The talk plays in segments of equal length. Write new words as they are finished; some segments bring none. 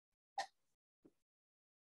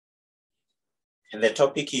the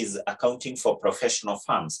topic is accounting for professional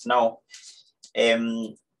firms. Now,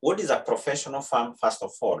 what is a professional firm? First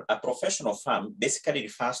of all, a professional firm basically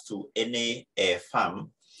refers to any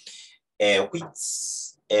firm which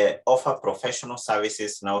offer professional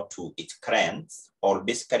services now to its clients or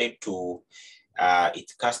basically to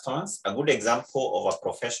its customers. A good example of a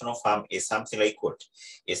professional firm is something like what?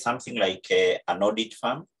 Is something like an audit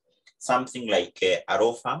firm, something like a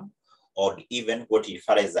law firm, or even what you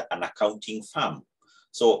refer as an accounting firm.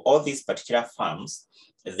 So all these particular firms,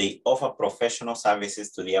 they offer professional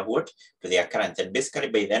services to their what? To their clients. And basically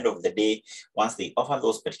by the end of the day, once they offer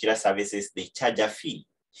those particular services, they charge a fee.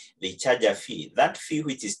 They charge a fee. That fee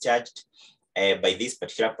which is charged by these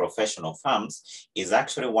particular professional firms is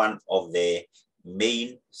actually one of the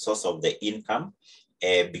main source of the income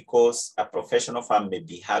because a professional firm may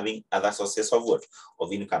be having other sources of what?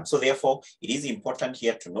 Of income. So therefore, it is important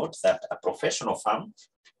here to note that a professional firm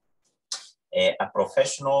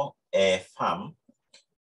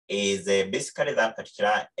is basically that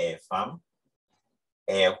particular firm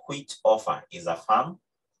which offer is a firm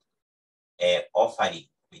offering,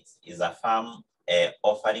 which is a firm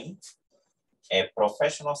offering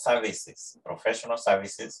professional services,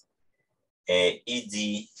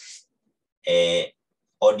 e.g.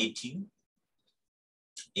 auditing,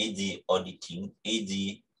 e.g.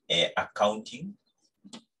 accounting,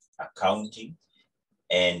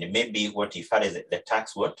 and maybe what if that is the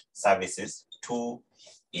tax what services to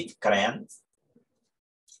its clients,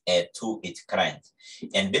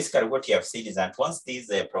 And basically what you have said is that once this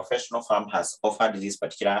professional firm has offered these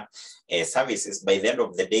particular services, by the end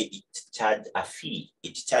of the day, it charges a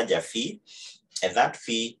fee. And that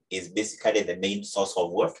fee is basically the main source of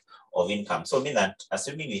what? Of income. So mean that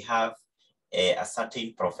assuming we have a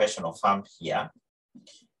certain professional firm here,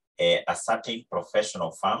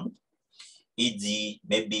 e.g.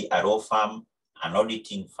 maybe a law firm, an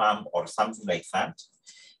auditing firm, or something like that.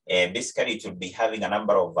 Basically, it will be having a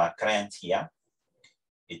number of clients here.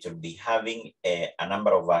 It will be having a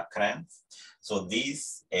number of clients. So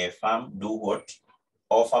these firm do what?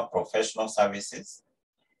 Offer professional services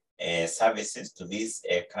to these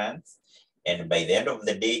clients. And by the end of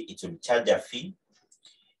the day, it will charge a fee.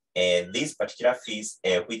 These particular fees,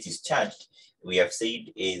 which is charged, we have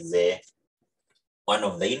said is one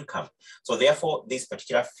of the income. So therefore, this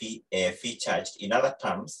particular fee charged, in other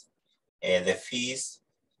terms, the fees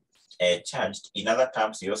charged, in other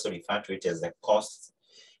terms, we also refer to it as the cost.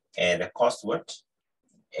 The cost what?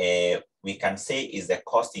 We can say is the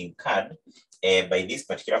cost incurred by this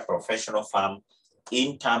particular professional firm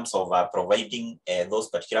in terms of providing those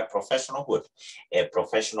particular professional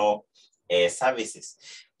services.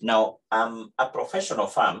 Now, a professional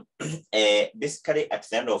firm, basically at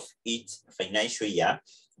the end of each financial year,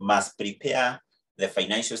 must prepare the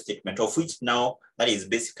financial statement, of which now that is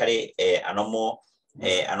basically a normal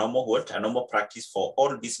practice for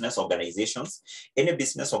all business organizations. Any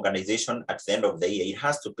business organization at the end of the year, it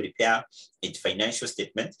has to prepare its financial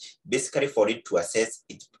statement, basically for it to assess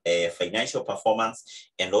its financial performance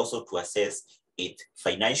and also to assess its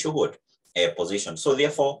financial position. So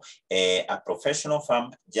therefore, a professional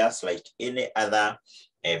firm, just like any other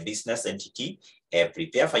business entity,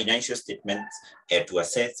 prepare financial statements to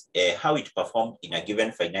assess how it performed in a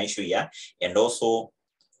given financial year, and also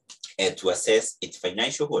to assess its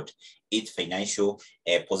financial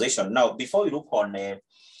position. Now, before we look on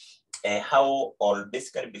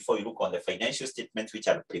before you look on the financial statements which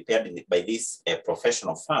are prepared by these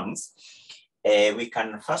professional firms, we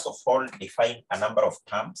can first of all define a number of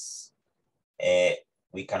terms.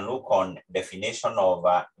 We can look on definition of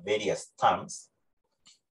various terms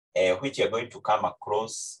which you're going to come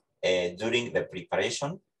across during the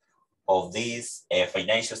preparation of these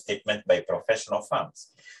financial statement by professional firms.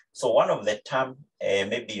 So one of the terms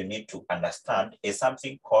maybe you need to understand is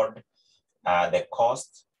something called the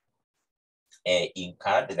cost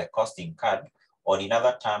incurred, or in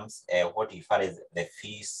other terms, what you refer as the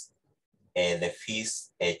fees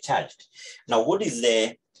charged. Now, what is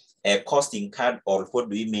the cost incurred, or what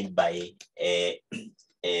do we mean by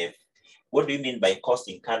cost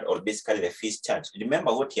incurred, or basically the fees charged?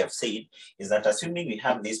 Remember what you have said is that assuming we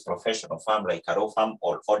have this professional firm like a law firm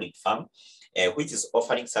or audit firm, which is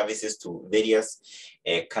offering services to various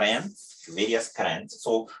clients.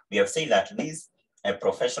 So we have said that this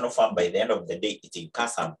professional firm, by the end of the day, it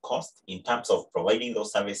incurs some cost in terms of providing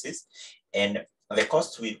those services, and the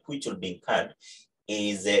cost which will be incurred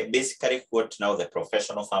is basically what now the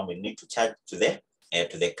professional firm will need to charge to the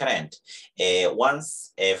client.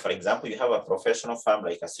 Once, for example, you have a professional firm,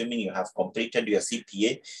 like assuming you have completed your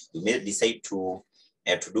CPA, you may decide to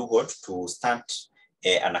do what? To start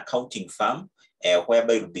an accounting firm,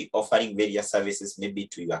 whereby you'll be offering various services maybe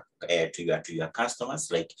to your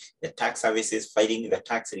customers, like the tax services, filing the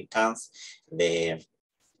tax returns, the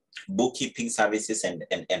bookkeeping services,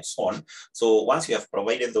 and so on. So once you have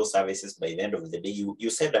provided those services, by the end of the day, you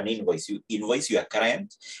send an invoice. You invoice your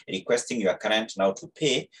client, requesting your client now to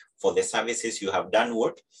pay for the services you have done,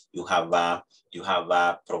 what you have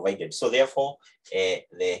provided. So therefore,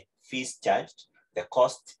 the fees charged, the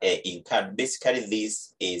cost incurred, basically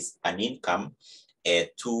this is an income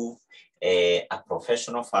to a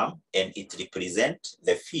professional firm, and it represents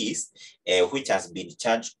the fees which has been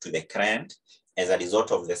charged to the client as a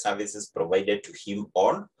result of the services provided to him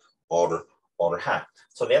or her.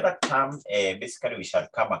 So the other term basically we shall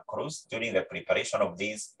come across during the preparation of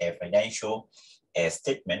this financial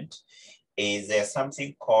statement is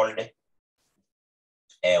something called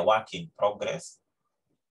work in progress.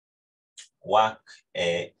 Work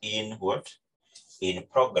in what? In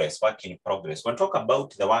progress, work in progress. When we talk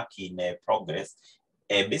about the work in progress,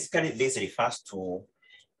 basically this refers to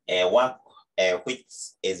work which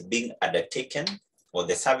is being undertaken, or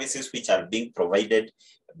the services which are being provided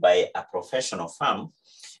by a professional firm,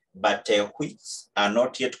 but which are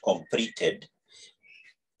not yet completed.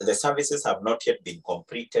 The services have not yet been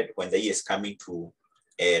completed when the year is coming to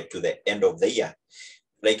the end of the year.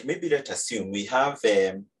 Like maybe let's assume we have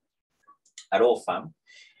a law firm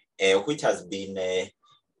which has been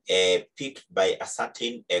picked by a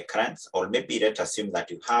certain client, or maybe let's assume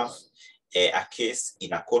that you have a case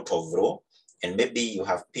in a court of law, and maybe you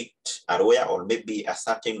have picked a lawyer or maybe a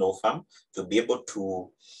certain law firm to be able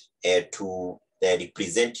to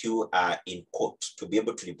represent you in court, to be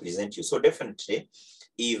able to represent you. So definitely,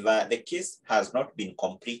 if the case has not been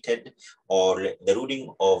completed, or the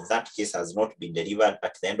ruling of that case has not been delivered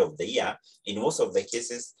at the end of the year, in most of the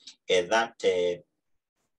cases, that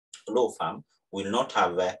law firm will not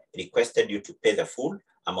have requested you to pay the full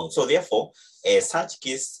amount. So therefore, such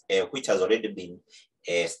case which has already been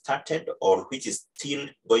started, or which is still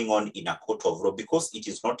going on in a court of law, because it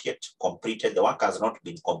is not yet completed, the work has not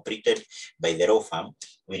been completed by the law firm,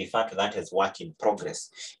 we refer to that as work in progress.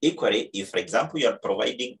 Equally, if, for example, you are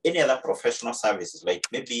providing any other professional services, like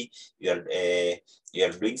maybe you are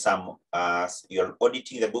doing some, you're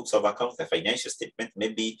auditing the books of accounts, the financial statement,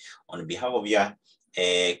 maybe on behalf of your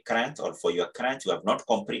client or for your client, you have not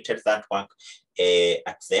completed that work.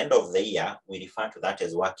 At the end of the year, we refer to that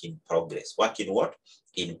as work in progress. Work in what?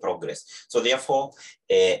 In progress. So therefore,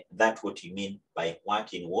 that's what you mean by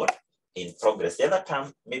work in what? In progress. The other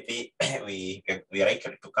term maybe we are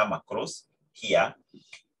likely to come across here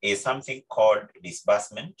is something called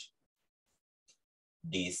disbursement.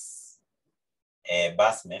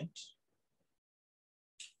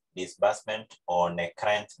 Disbursement on a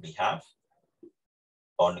client's behalf.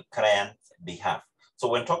 On client behalf. So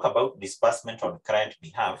when talk about disbursement on client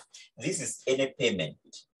behalf, this is any payment,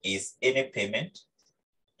 a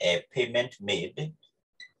payment made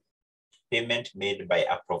by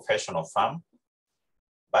a professional firm,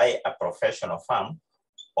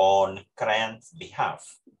 on client's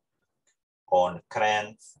behalf. On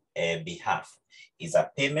client's behalf is a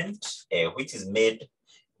payment which is made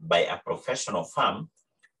by a professional firm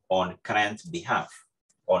on client's behalf.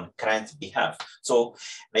 On client's behalf. So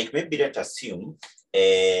like maybe let's assume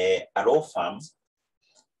a law firm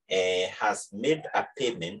has made a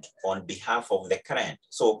payment on behalf of the client.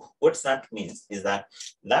 So what that means is that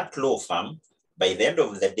that law firm, by the end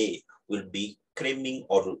of the day, will be claiming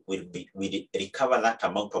or will recover that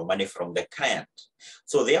amount of money from the client.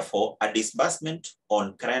 So therefore, a disbursement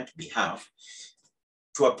on client behalf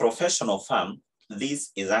to a professional firm,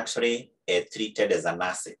 this is actually treated as an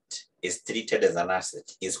asset. Is treated as an asset.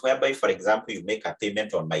 Is whereby, for example, you make a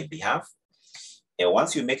payment on my behalf.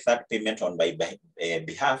 Once you make that payment on my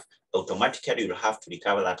behalf, automatically you'll have to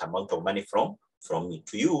recover that amount of money from me.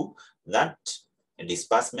 To you, that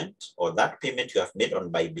disbursement or that payment you have made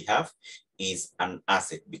on my behalf is an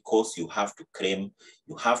asset, because you have to claim,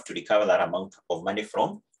 you have to recover that amount of money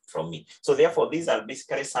from me. So therefore, these are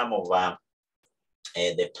basically some of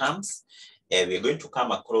the terms we're going to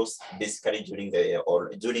come across basically during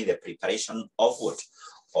the preparation of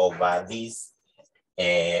these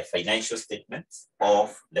financial statements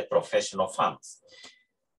of the professional firms.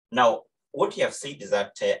 Now, what you have said is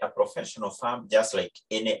that a professional firm, just like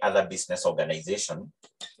any other business organization,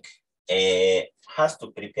 has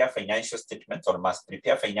to prepare financial statements, or must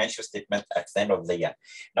prepare financial statements at the end of the year.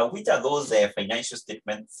 Now, which are those financial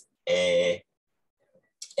statements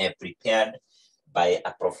prepared by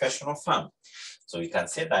a professional firm? So we can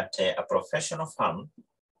say that a professional firm,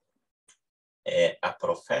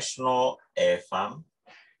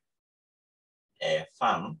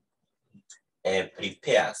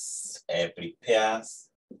 prepares the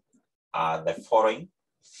following.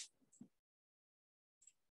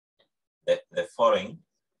 The following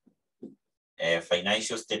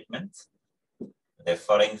financial statements. The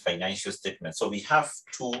following financial statements. So we have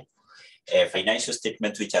two financial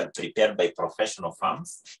statements which are prepared by professional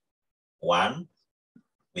firms. One,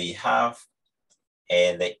 we have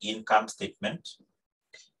the income statement.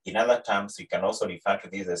 In other terms, we can also refer to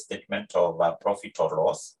this as statement of profit or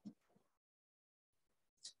loss.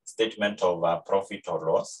 Statement of profit or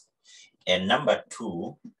loss. And number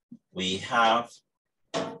two, we have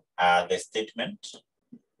the statement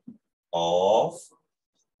of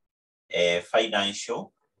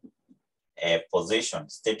financial position.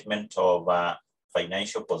 Statement of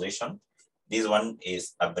financial position. This one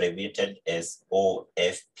is abbreviated as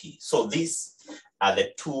OFP. So these are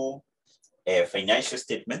the two financial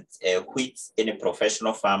statements which any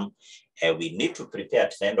professional firm we need to prepare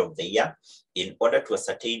at the end of the year in order to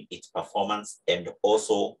ascertain its performance and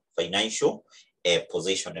also financial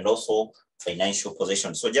position and also financial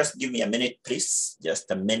position. So just give me a minute, please.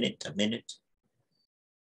 Just a minute.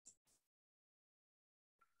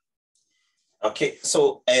 Okay,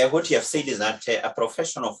 so what you have said is that a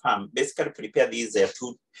professional firm basically prepare these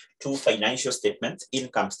two financial statements,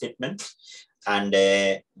 income statement and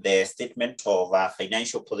the statement of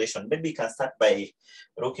financial position. Maybe we can start by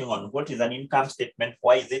looking on what is an income statement,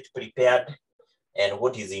 why is it prepared, and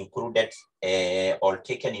what is included or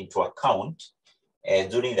taken into account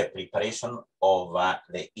during the preparation of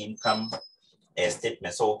the income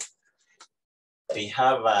statement. So we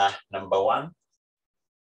have number one,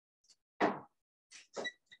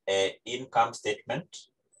 income statement.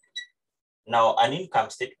 Now, an income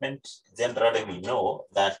statement, generally we know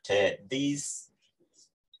that this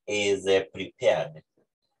is prepared.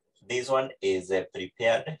 This one is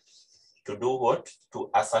prepared to do what? To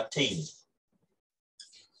ascertain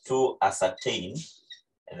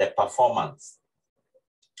the performance.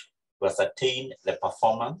 To ascertain the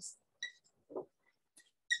performance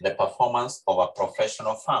of a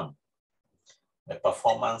professional firm. The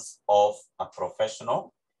performance of a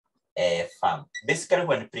professional firm. Basically,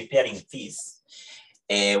 when preparing this,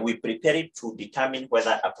 we prepare it to determine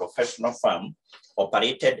whether a professional firm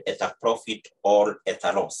operated at a profit or at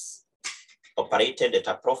a loss. Operated at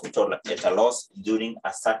a profit or at a loss during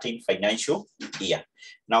a certain financial year.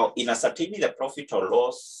 Now, in ascertaining the profit or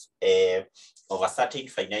loss of a certain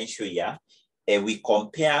financial year, we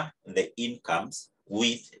compare the incomes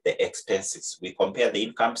with the expenses. We compare the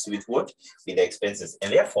incomes with what? With the expenses.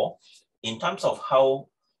 And therefore, in terms of how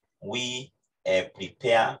we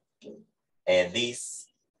prepare this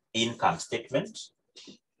income statement,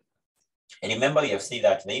 and remember, we have said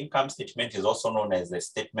that the income statement is also known as the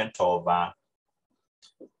statement of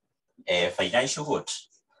financial what?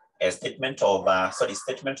 A statement of,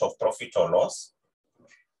 statement of profit or loss.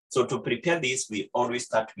 So to prepare this, we always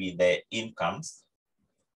start with the incomes.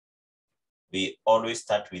 We always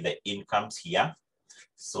start with the incomes here.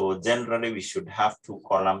 So generally we should have two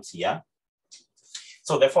columns here.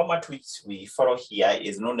 So the format which we follow here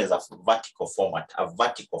is known as a vertical format,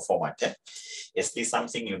 Is this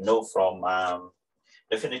something you know from,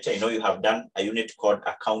 definitely, you have done a unit called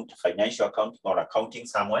financial accounting or accounting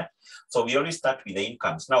somewhere. So we always start with the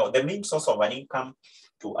incomes. Now, the main source of an income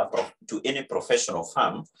to any professional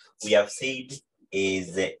firm, we have said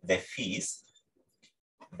is the fees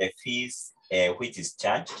which is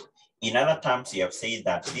charged. In other terms, we have said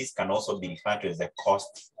that this can also be referred to as the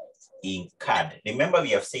cost incurred. Remember, we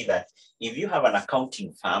have said that if you have an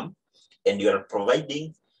accounting firm and you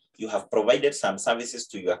have provided some services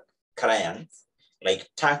to your clients, like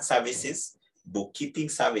tax services, bookkeeping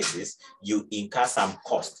services, you incur some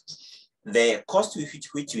cost. The cost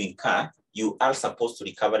which you incur, you are supposed to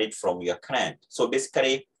recover it from your client. So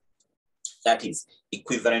basically, that is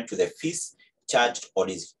equivalent to the fees charged, or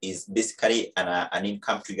is basically an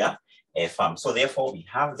income to your firm. So therefore, we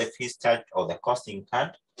have the fees charged or the cost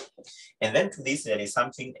incurred. And then to this, there is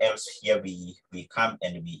something else here we come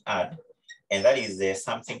and we add, and that is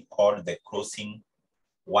something called the closing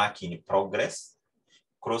work in progress.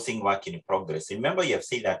 Closing work in progress. Remember, you have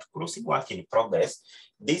said that closing work in progress,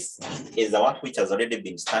 this is the work which has already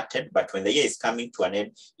been started, but when the year is coming to an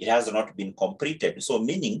end, it has not been completed. So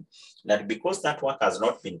meaning that because that work has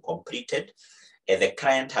not been completed, the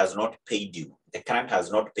client has not paid you. The client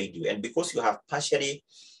has not paid you. And because you have partially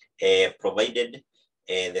provided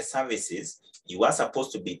the services, you are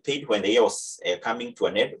supposed to be paid when the year was coming to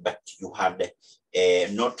an end, but you had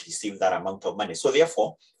not received that amount of money. So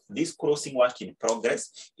therefore, this closing work in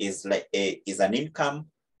progress is an income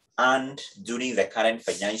earned during the current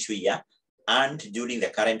financial year earned during the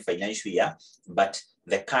current financial year, but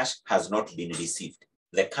the cash has not been received.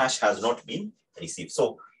 The cash has not been received.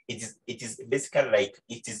 So it is basically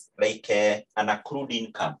like an accrued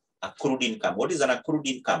income. Accrued income. What is an accrued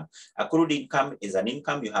income? Accrued income is an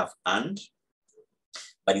income you have earned,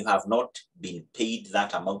 but you have not been paid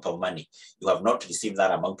that amount of money. You have not received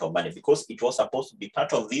that amount of money because it was supposed to be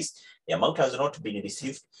part of this. The amount has not been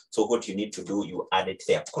received. So what you need to do, you add it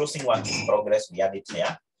there. Closing work in progress, we add it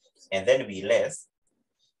there. And then we less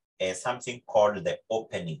something called the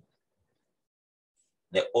opening.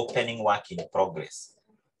 The opening work in progress.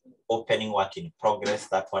 Opening work in progress,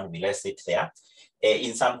 that one we less it there.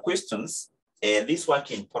 In some questions, this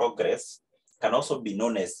work in progress can also be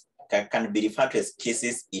known as, can be referred to as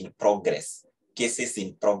cases in progress. Cases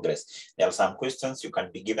in progress. There are some questions you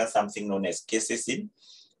can be given something known as cases in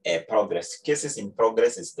progress. Cases in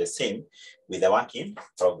progress is the same with the work in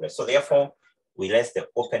progress. So therefore, we less the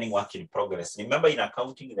opening work in progress. Remember in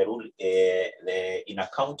accounting, the rule, in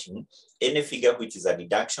accounting, any figure which is a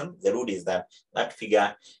deduction, the rule is that that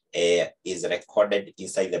figure is recorded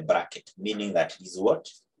inside the bracket, meaning that is what?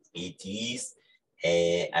 It is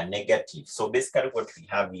a negative. So basically what we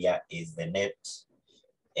have here is the net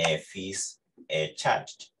fees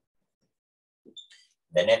charged.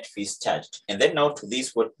 The net fees charged. And then now to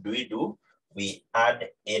this, what do? We add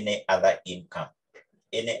any other income.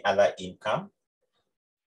 Any other income.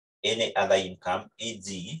 Any other income,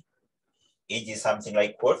 e.g. something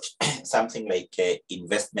like what? Something like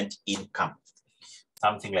investment income.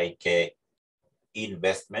 Something like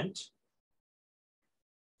investment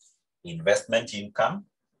income.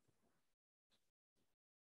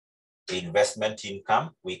 Investment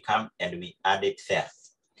income, we come and we add it there.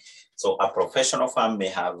 So a professional firm may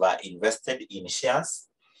have invested in shares.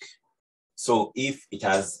 So if it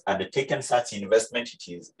has undertaken such investment,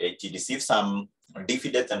 it receives some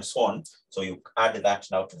dividends and so on. So you add that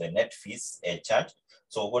now to the net fees charge.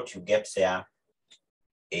 So what you get there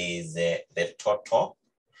is the total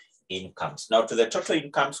incomes. Now to the total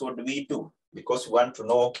incomes, what do we do? Because we want to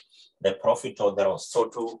know the profit or the loss. So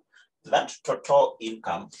to that total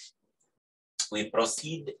income, we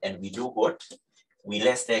proceed and we do what? We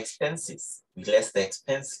less the expenses. We less the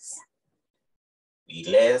expenses. We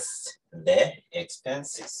less the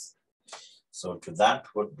expenses. So to that,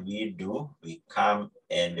 what do? We come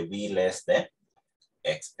and we less the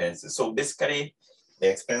expenses. So basically,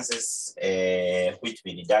 the expenses which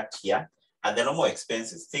we deduct here are the normal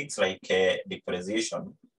expenses, things like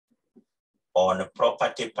depreciation on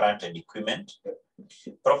property, plant, and equipment.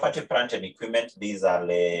 Property, plant, and equipment, these are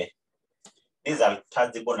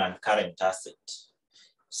tangible and current assets.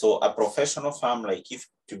 So a professional firm, like if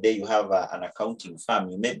today you have an accounting firm,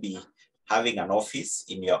 you may be having an office.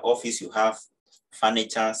 In your office, you have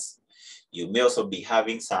furniture. You may also be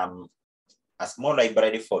having a small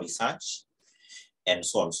library for research and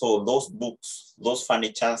so on. So those books, those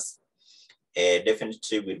furnitures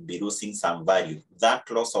definitely will be losing some value. That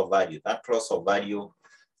loss of value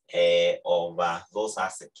of those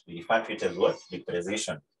assets, we refer to it as what?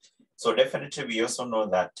 Depreciation. So definitely we also know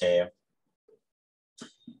that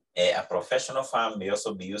a professional firm may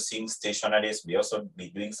also be using stationaries, may also be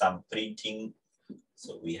doing some printing.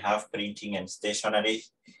 So we have printing and stationery.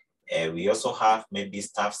 We also have maybe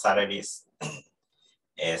staff salaries,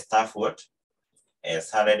 staff what?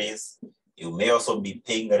 Salaries. You may also be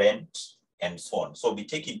paying rent and so on. So we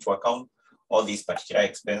take into account all these particular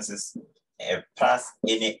expenses plus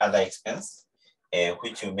any other expense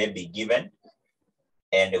which you may be given,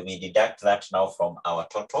 and we deduct that now from our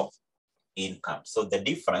total income. So the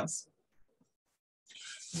difference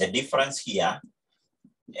here,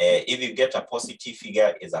 if you get a positive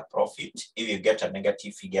figure is a profit. If you get a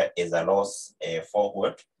negative figure is a loss for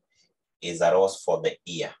what? Is a loss for the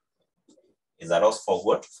year. Is a loss for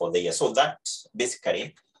what? For the year. So that's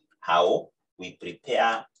basically how we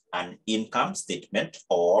prepare an income statement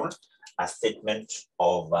or a statement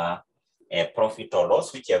of a profit or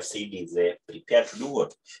loss, which I've said is prepared to do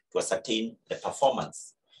what? To ascertain the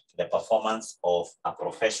performance of a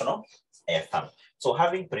professional firm. So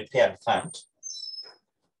having prepared that,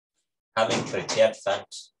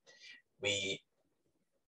 we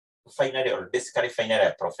finally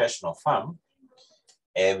a professional firm,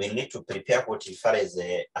 we need to prepare what we refer as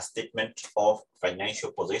a statement of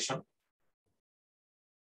financial position.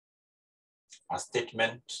 A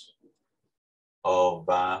statement of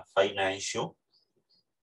financial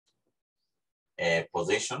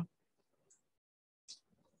position.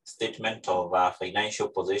 Statement of financial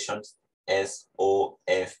positions,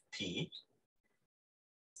 SOFP.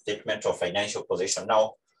 Statement of financial position.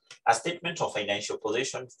 Now, a statement of financial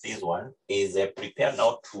position, this one is prepared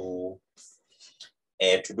now to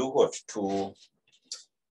to do what? To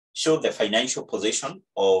show the financial position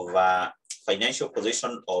of a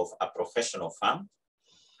professional firm.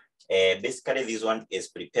 Basically, this one is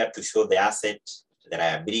prepared to show the asset, the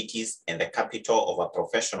liabilities, and the capital of a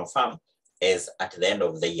professional firm as at the end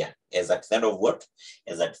of the year. As at the end of what?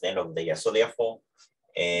 As at the end of the year. So therefore,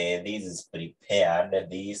 this is prepared.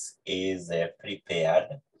 This is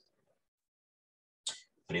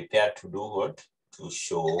prepared to do what? To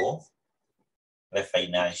show the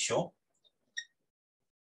financial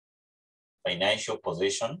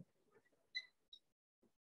position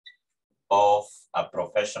of a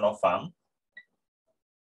professional firm,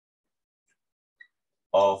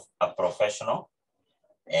 On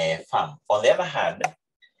the other hand,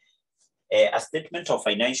 a statement of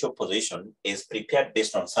financial position is prepared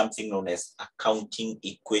based on something known as accounting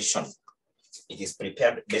equation. It is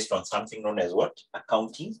prepared based on something known as what?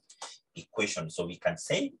 Accounting equation. So we can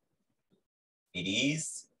say it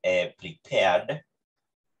is prepared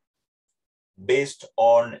based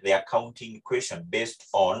on the accounting equation,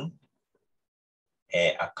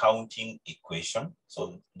 accounting equation.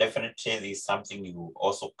 So definitely this is something you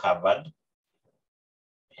also covered.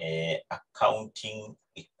 Accounting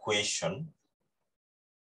equation.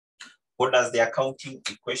 What does the accounting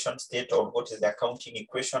equation state, or what is the accounting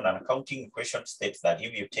equation? An accounting equation states that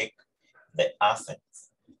if you take the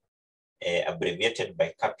assets abbreviated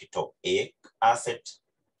by capital A, asset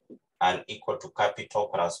are equal to capital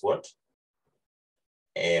plus what?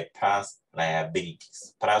 Plus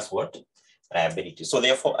liabilities. Plus what? Liabilities. So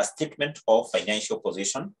therefore, a statement of financial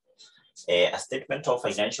position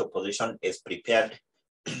is prepared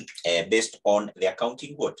based on the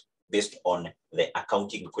accounting what? Based on the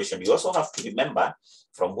accounting equation. You also have to remember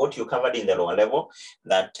from what you covered in the lower level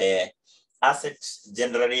that assets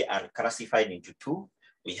generally are classified into two.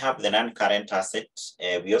 We have the non-current assets.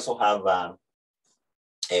 We also have a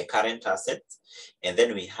current assets, and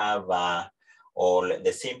then we have all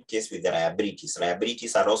the same case with the liabilities.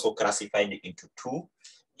 Liabilities are also classified into two.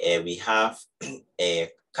 We have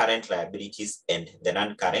current liabilities and the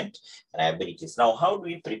non-current liabilities. Now, how do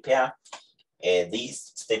we prepare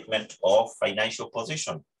this statement of financial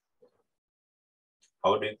position?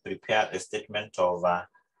 How do we prepare the statement of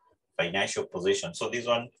financial position? So this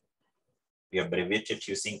one, we abbreviated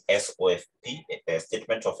using SOFP, a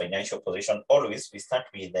statement of financial position. Always we start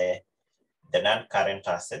with the non-current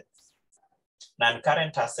assets.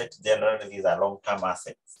 Non-current assets, generally these are long-term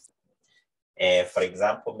assets. For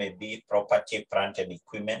example, maybe property, plant, and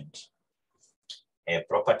equipment.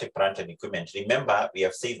 Property, plant, and equipment. Remember, we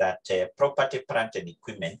have said that property, plant, and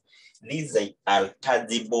equipment, these are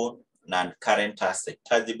tangible non-current assets.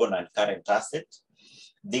 Tangible non-current assets.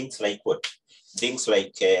 Things like what? Things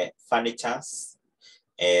like furnitures,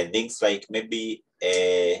 things like maybe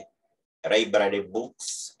library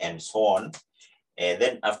books, and so on.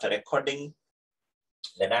 Then after recording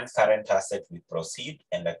the non-current asset, we proceed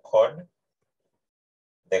and record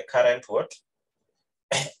the current what?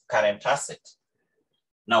 Current asset.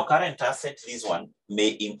 Now, current asset, this one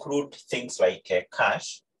may include things like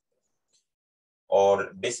cash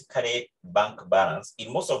or basically bank balance.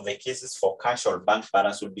 In most of the cases for cash or bank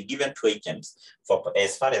balance will be given to agents. For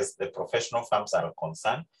as far as the professional firms are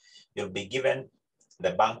concerned, you'll be given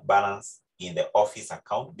the bank balance in the office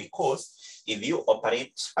account, because if you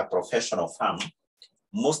operate a professional firm,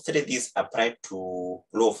 mostly these apply to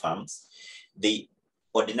law firms. They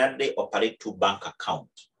ordinarily operate two bank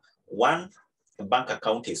accounts. One bank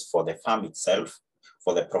account is for the firm itself,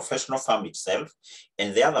 for the professional firm itself,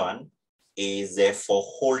 and the other one is for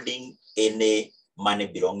holding any money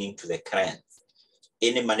belonging to the client.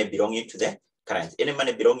 Any money belonging to the client. Any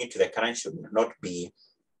money belonging to the client should not be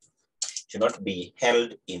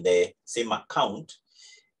held in the same account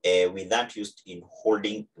with that used in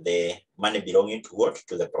holding the money belonging to what?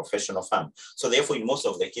 To the professional firm. So therefore, in most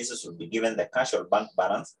of the cases, will be given the cash or bank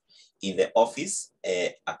balance in the office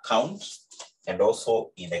account and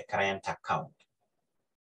also in the client account.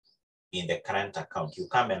 In the current account, you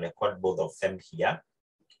come and record both of them here.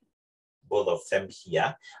 Both of them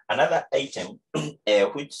here. Another item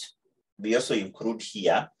which we also include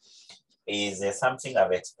here is something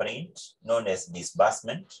I've explained, known as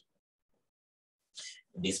disbursement.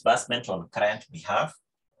 Disbursement on client behalf.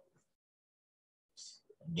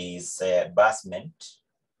 Disbursement.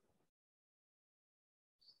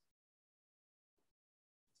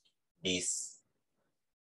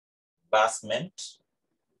 Disbursement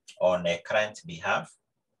on a client behalf.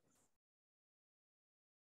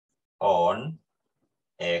 On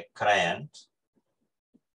a client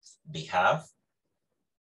behalf.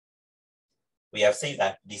 We have said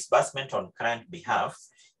that disbursement on client behalf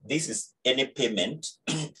this is any payment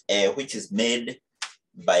which is made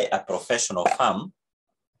by a professional firm,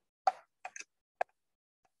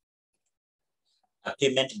 a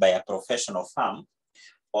payment by a professional firm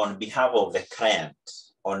on behalf of the client,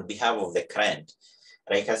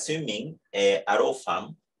 like assuming a law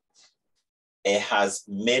firm has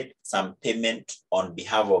made some payment on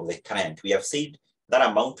behalf of the client. We have said that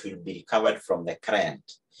amount will be recovered from the client.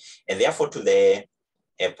 And therefore to the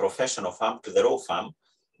professional firm, to the law firm,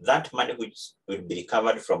 that money which will be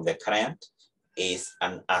recovered from the client is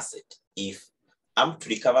an asset. If I'm to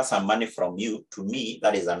recover some money from you, to me,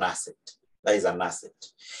 that is an asset. That is an asset.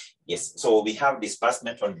 Yes, so we have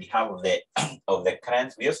disbursement on behalf of the of the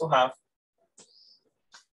client. We also have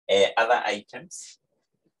other items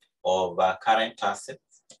of current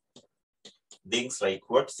assets. Things like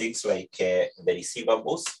what? Things like the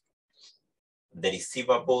receivables. The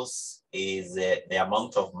receivables is the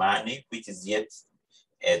amount of money which is yet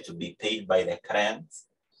to be paid by the client,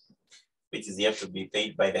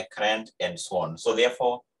 and so on. So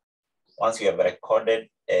therefore, once you have recorded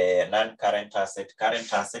non-current asset,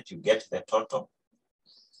 current asset, you get the total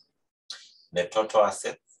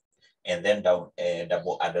assets, and then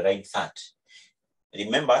double underline that.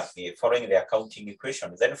 Remember, following the accounting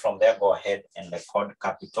equation, then from there, go ahead and record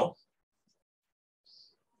capital.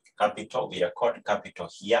 We record capital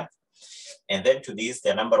here. And then to this,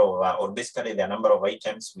 the number of, or basically the number of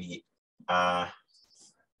items we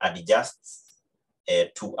adjust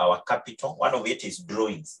to our capital. One of it is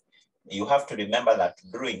drawings. You have to remember that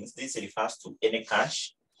drawings, this refers to any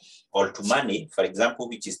cash or to money, for example,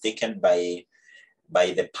 which is taken by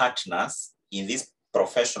the partners in this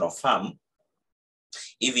professional firm.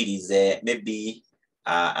 If it is maybe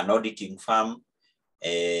an auditing firm,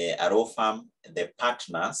 a law firm, the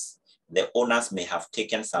partners, the owners may have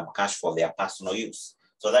taken some cash for their personal use.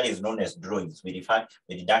 So that is known as drawings. We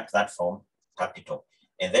deduct that from capital.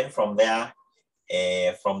 And then from there,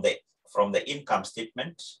 from the income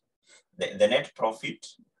statement, the net profit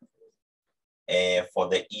for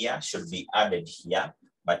the year should be added here.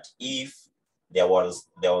 But if there was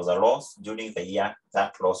a loss during the year,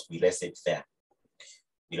 that loss we less it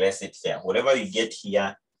there. Whatever you get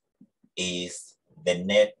here is the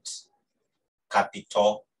net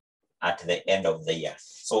capital at the end of the year.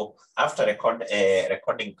 So after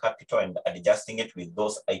recording capital and adjusting it with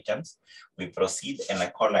those items, we proceed and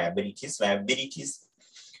record liabilities. Liabilities,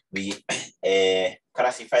 we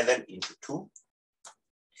classify them into two.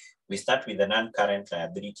 We start with the non-current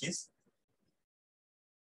liabilities.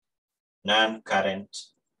 Non-current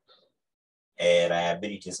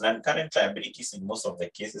liabilities. Non-current liabilities in most of the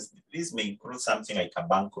cases, this may include something like a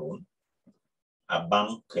bank loan.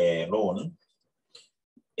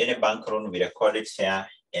 Any bank loan, we record it here,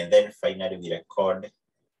 and then finally we record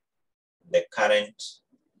the current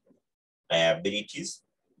liabilities.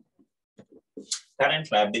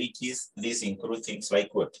 Current liabilities, these include things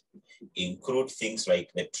like what? Include things like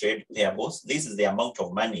the trade payables. This is the amount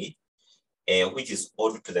of money which is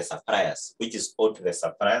owed to the suppliers,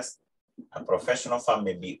 A professional firm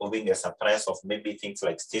may be owing the suppliers of maybe things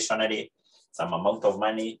like stationery, some amount of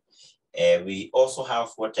money. We also have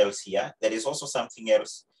what else here? There is also something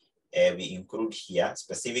else we include here,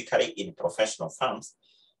 specifically in professional firms,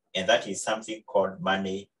 and that is something called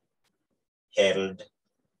money held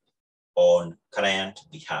on client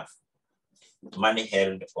behalf. Money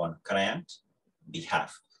held on client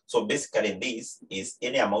behalf. So basically this is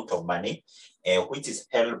any amount of money which is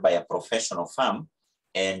held by a professional firm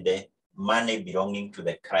and money belonging to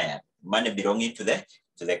the client. Money belonging to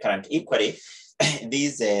the client. Equally,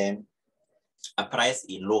 these applies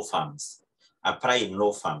in law firms. A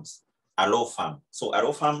law firm. So a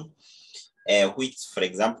law firm which, for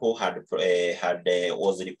example,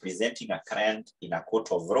 was representing a client in a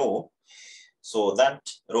court of law. So that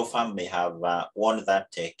law firm may have won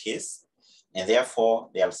that case, and therefore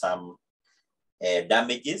there are some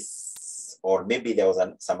damages, or maybe there was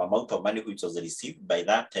some amount of money which was received by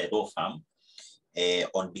that law firm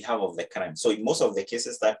on behalf of the client. So in most of the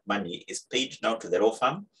cases, that money is paid now to the law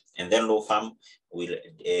firm, and then law firm will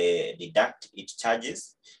deduct its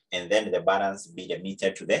charges, and then the balance be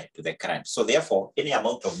remitted to the client. So therefore, any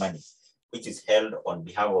amount of money which is held on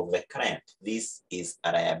behalf of the client, this is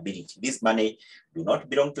a liability. This money do not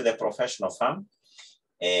belong to the professional firm.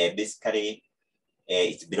 Basically,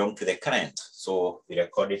 it belongs to the client. So we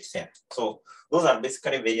record it here. So those are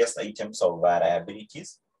basically various items of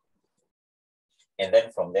liabilities. And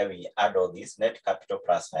then from there, we add all these net capital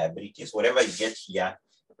plus liabilities. Whatever you get here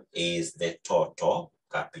is the total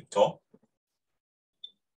capital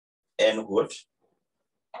and what?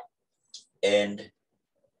 And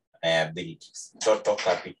liabilities, total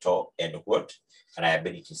capital and what?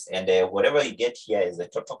 Liabilities. And whatever you get here is the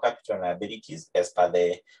total capital and liabilities as per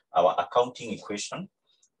our accounting equation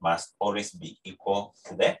must always be equal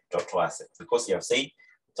to the total asset, because you have said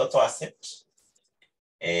total asset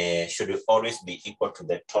should always be equal to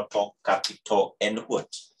the total capital and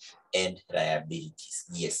what? And liabilities.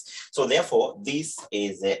 Yes. So therefore, this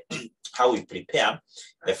is how we prepare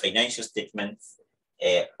the financial statements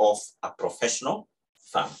of a professional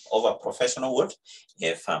firm, of a professional what?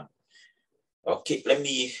 Firm. Okay, let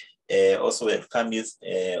me also welcome you,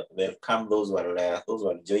 welcome those who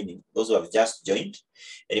are joining, those who have just joined.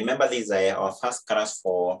 Remember, this is our first class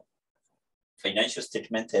for financial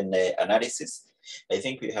statement and analysis. I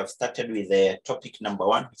think we have started with topic number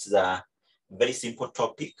 1, which is a very simple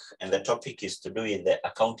topic, and the topic is to do with the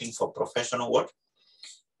accounting for professional what?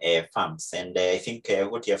 Firms. And I think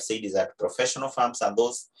what you have said is that professional firms are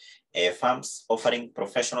those firms offering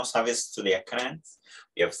professional service to their clients.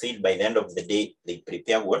 We have said by the end of the day, they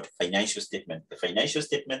prepare what? Financial statement. The financial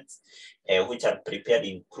statements which are prepared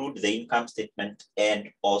include the income statement and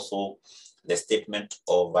also the statement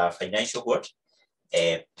of financial what?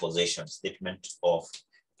 Position. Statement of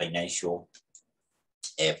financial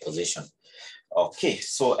position. Okay,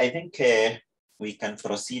 so I think we can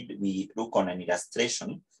proceed. We look on an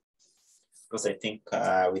illustration, because I think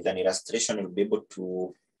with an illustration, you'll be able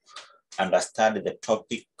to understand the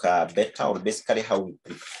topic better, or basically how we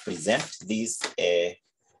present these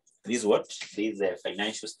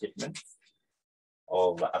financial statements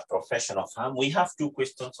of a professional firm. We have 2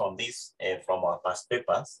 questions on this from our past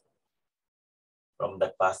papers. From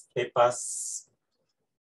the past papers,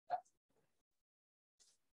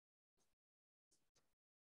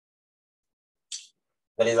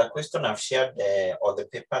 there is a question I've shared, or the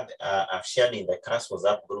paper I've shared in the class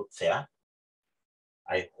WhatsApp group there.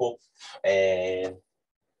 I hope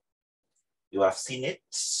you have seen it.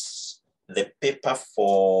 The paper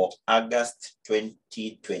for August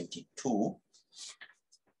 2022.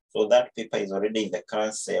 So that paper is already in the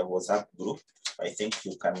class WhatsApp group. I think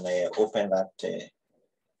you can open that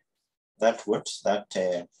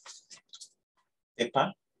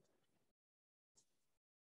paper.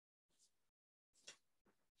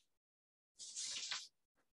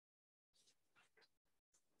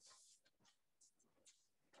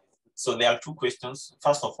 So there are 2 questions.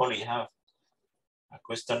 First of all, we have a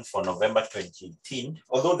question for November 2018.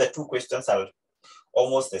 Although the 2 questions are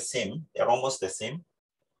almost the same, they're almost the same.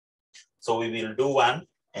 So we will do one,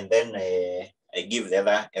 and then I give the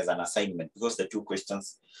other as an assignment, because the 2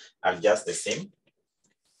 questions are just the same.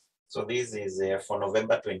 So this is for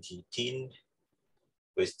November 2018,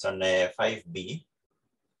 question 5B.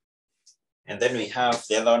 And then we have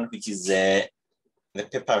the other one, which is the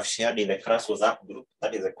paper I've shared in the class WhatsApp group.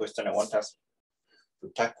 That is a question I want us to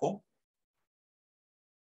tackle.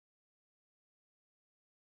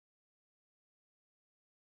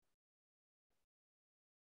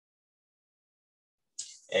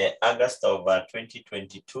 August of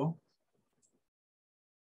 2022.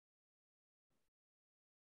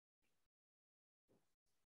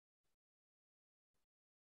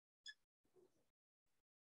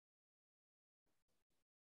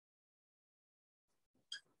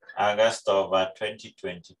 August of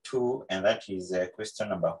 2022, and that is question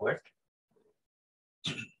number what?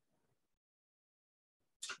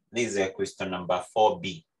 This is question number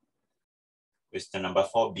 4B. Question number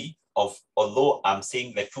 4B. Although I'm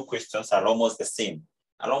saying the 2 questions are almost the same,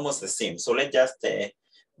 So let's just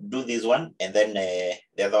do this one, and then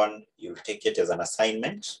the other one, you'll take it as an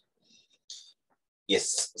assignment.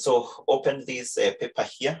 Yes, so open this paper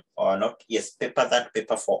here, or not? Yes, that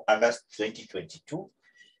paper for August 2022.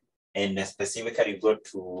 And specifically go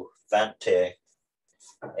to that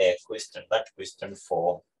question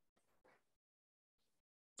for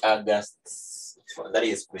August, that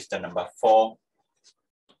is question number 4B.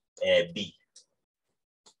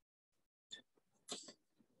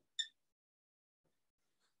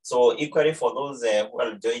 So equally for those who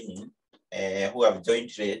are joining, who have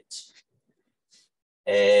joined late,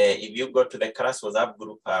 if you go to the class WhatsApp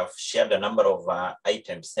group, I've shared a number of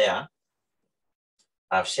items there.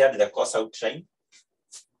 I've shared the course outline,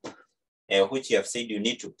 which you have said you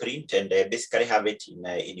need to print and basically have it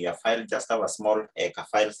in your file. Just have a small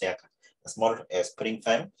file there, a small Spring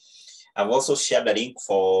file. I've also shared a link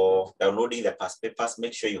for downloading the past papers.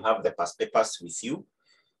 Make sure you have the past papers with you.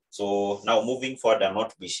 So now moving forward, I'll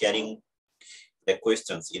not be sharing the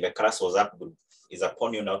questions in the class WhatsApp group. It's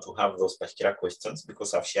upon you now to have those particular questions,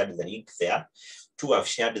 because I've shared the link there. 2, I've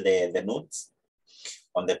shared the notes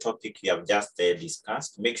on the topic you have just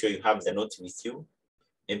discussed. Make sure you have the notes with you.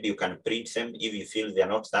 Maybe you can print them if you feel they're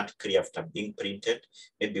not that clear after being printed.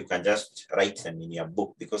 Maybe you can just write them in your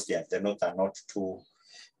book because the notes are not too,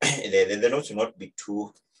 the notes will not be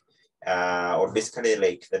too, or basically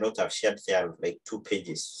like the notes I've shared there, like 2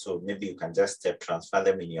 pages. So maybe you can just transfer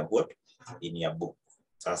them in your what? In your book.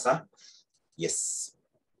 Sasa? Yes.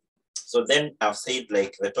 So then I've said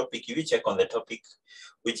like the topic, if you check on the topic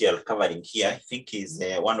which you're covering here, I think is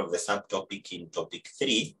one of the subtopic in topic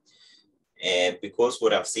 3. Because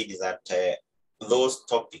what I've said is that those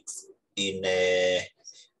topics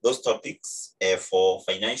for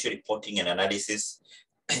financial reporting and analysis,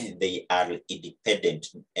 they are independent,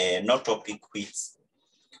 no topic which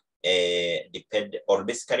depend, or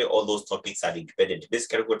basically all those topics are independent.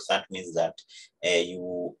 Basically what that means that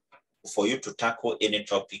for you to tackle any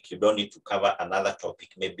topic, you don't need to cover another topic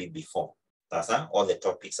maybe before. All the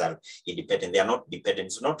topics are independent. They are not dependent.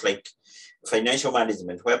 It's not like financial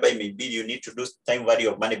management, whereby maybe you need to do time value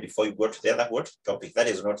of money before you go to the other topic. That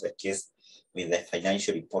is not the case with the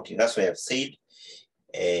financial reporting. That's why I've said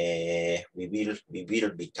we will be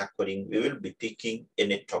picking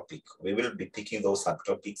any topic. We will be picking those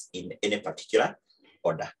subtopics in any particular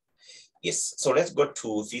order. Yes. So let's go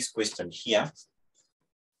to this question here.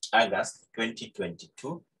 August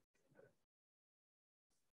 2022.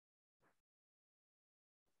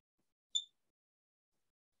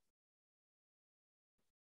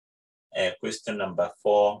 Question number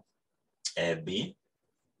 4B.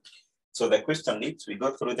 So the question reads, we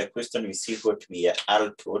go through the question, we see what we are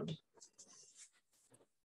all told.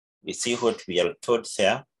 We see what we are told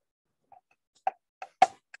there.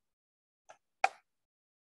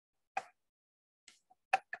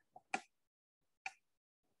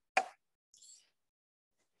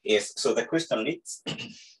 Yes, so the question reads,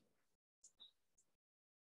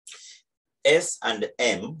 S and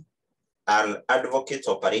M are advocates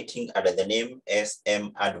operating under the name SM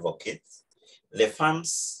Advocates. The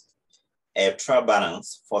firm's trial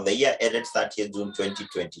balance for the year ended 30th June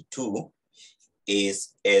 2022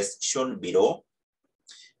 is as shown below.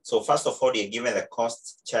 So first of all, you're given the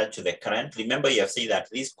costs charged to the client. Remember, you have said that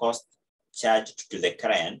this cost charged to the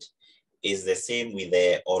client is the same with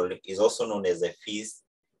the, or is also known as the fees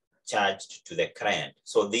charged to the client.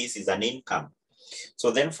 So this is an income.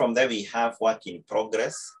 So then from there, we have work in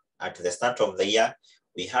progress. At the start of the year,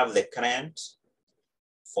 we have the client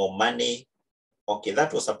for money. Okay,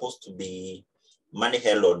 that was supposed to be money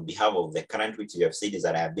held on behalf of the client, which we have said is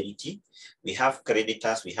a liability. We have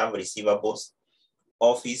creditors, we have receivables,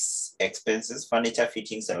 office expenses, furniture,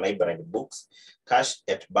 fittings, and library books, cash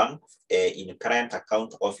at bank, in current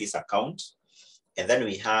account, office account. And then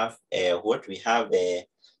we have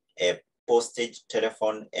postage,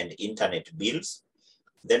 telephone, and internet bills.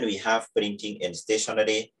 Then we have printing and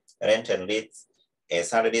stationery, rent and rates,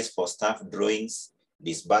 salaries for staff, drawings,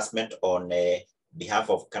 disbursement on behalf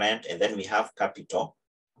of client, and then we have capital.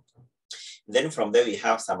 Then from there, we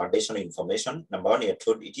have some additional information. Number one, you're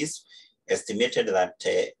told it is estimated that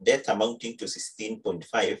debt amounting to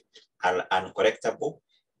 16.5 are uncorrectable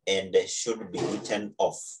and should be written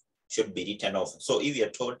off. So if you're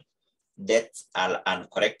told debts are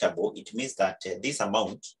uncorrectable, it means that this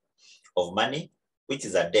amount of money, which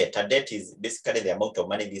is a debt is basically the amount of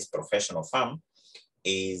money this professional firm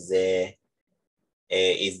is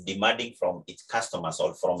demanding from its customers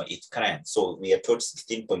or from its clients. So we are told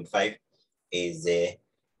 16.5 is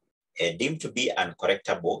deemed to be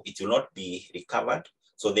uncorrectable. It will not be recovered.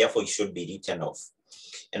 So therefore it should be written off.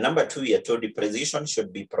 And number two, we are told depreciation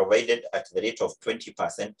should be provided at the rate of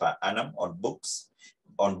 20% per annum on book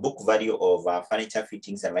value of furniture,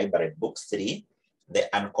 fittings, and library books. 3, the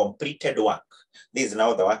uncompleted work. This is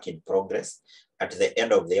now the work in progress. At the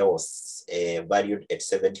end of the year was valued at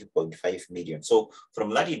 70.5 million. So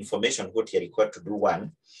from that information, what you're required to do,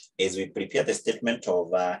 one, is we prepare the statement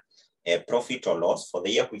of profit or loss for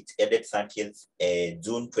the year which ended 30th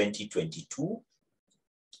June 2022.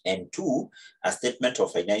 And 2, a statement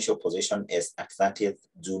of financial position as at 30th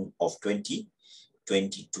June of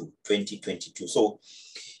 2022. So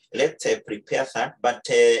let's prepare that. But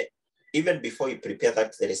even before you prepare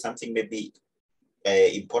that, there is something maybe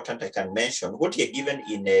important I can mention. What you're given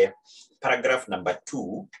in paragraph number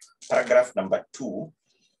 2,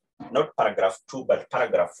 not paragraph 2, but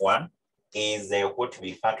paragraph 1 is what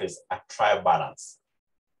we refer to as a trial balance.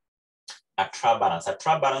 A trial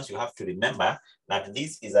balance, you have to remember that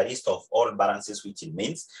this is a list of all balances, which it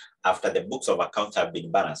means after the books of accounts have been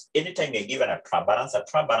balanced. Anytime you're given a trial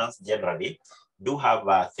balance generally do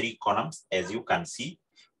have 3 columns, as you can see.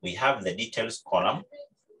 We have the details column,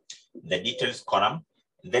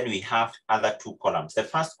 Then we have other two columns. The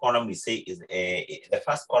first column we say is the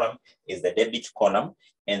first column is the debit column,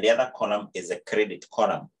 and the other column is the credit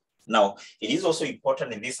column. Now, it is also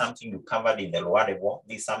important, and this is something you covered in the lower level.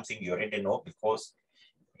 This is something you already know because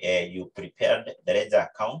you prepared the ledger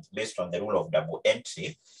account based on the rule of double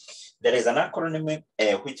entry. There is an acronym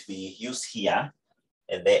which we use here.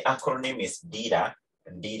 The acronym is DIRA.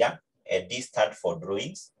 DIRA. D stands for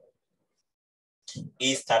drawings,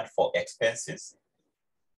 E stands for expenses,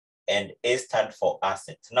 and A stands for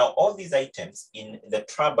assets. Now, all these items in the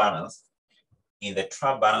trial balance,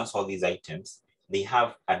 all these items, they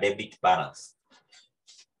have a debit balance.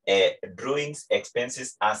 Drawings,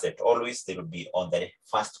 expenses, asset, always they will be on the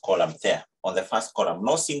first column there, on the first column.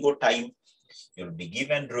 No single time you'll be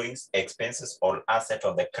given drawings, expenses, or asset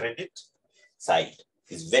on the credit side.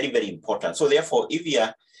 It's very, very important. So therefore, if you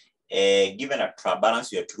are given a trial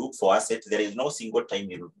balance, you have to look for asset. There is no single time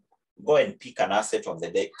you'll go and pick an asset on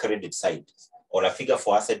the credit side or a figure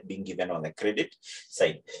for asset being given on the credit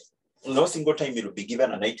side. No single time you will be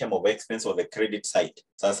given an item of expense on the credit side.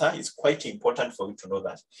 So it's quite important for you to know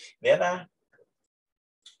that. The other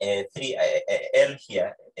three L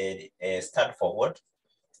here stand for what?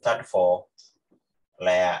 Stand for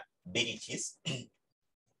liabilities.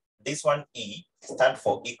 This one E stand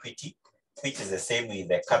for equity, which is the same with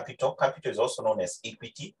the capital. Capital is also known as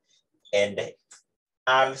equity. And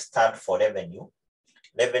R stand for revenue.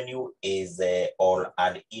 Revenue is all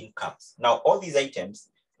and incomes. Now, all these items,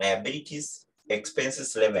 liabilities,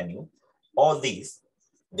 expenses, revenue, all these,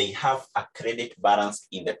 they have a credit balance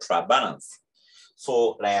in the trial balance.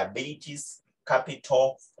 So liabilities,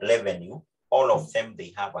 capital, revenue, all of them,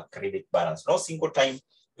 they have a credit balance. No single time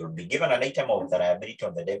you'll be given an item of the liability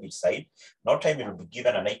on the debit side. No time you'll be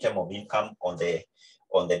given an item of income on the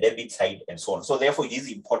debit side and so on. So therefore, it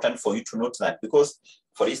is important for you to note that because,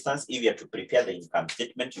 for instance, if you have to prepare the income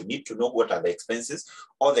statement, you need to know what are the expenses.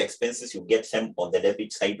 All the expenses, you get them on the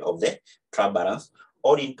debit side of the trial balance.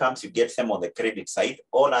 All incomes, you get them on the credit side.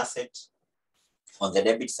 All assets on the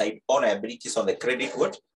debit side. All liabilities on the credit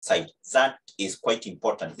side. That is quite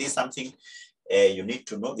important. This is something you need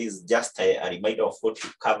to know. This is just a reminder of what you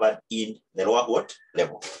covered in the lower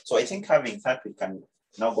level. So I think having that, we can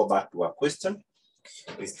now go back to our question.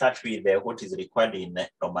 We start with what is required in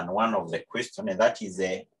Roman 1 of the question, and that is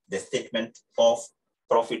the statement of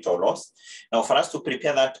profit or loss. Now, for us to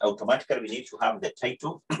prepare that automatically, we need to have the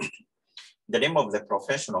title, the name of the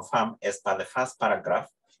professional firm as per the first paragraph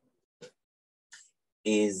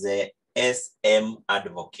is SM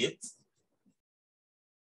Advocates.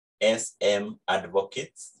 SM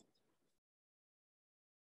Advocates.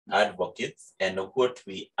 And what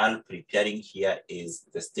we are preparing here is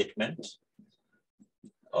the statement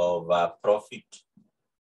of profit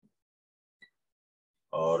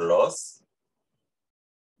or loss,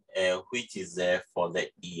 which is for the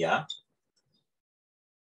year,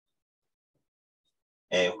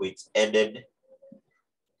 which ended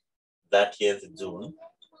 30th June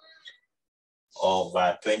of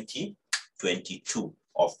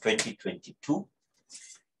 2022.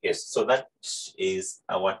 Yes, so that is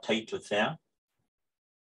our title there.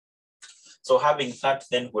 So having that,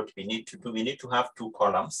 then what we need to do, we need to have two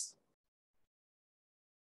columns.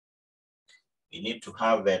 We need to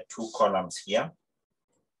have two columns here.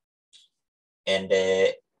 And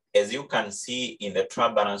as you can see in the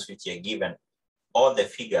trial balance which you're given, all the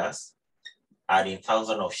figures are in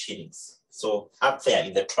thousands of shillings. So up there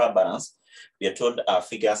in the trial balance, we are told our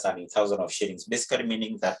figures are in thousands of shillings, basically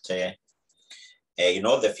meaning that the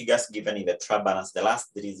figures given in the trial balance, the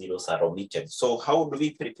last 3 zeros are omitted. So how do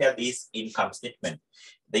we prepare this income statement?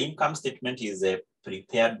 The income statement is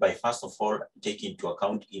prepared by, first of all, taking into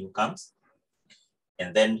account incomes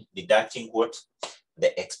and then deducting what?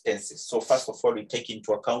 The expenses. So first of all, we take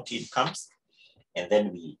into account incomes and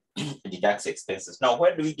then we deduct expenses. Now,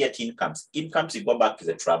 where do we get incomes? Incomes, you go back to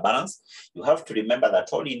the trial balance. You have to remember that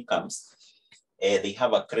all incomes, they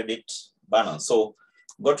have a credit balance. So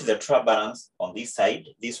go to the trial balance on this side.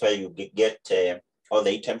 This way you get all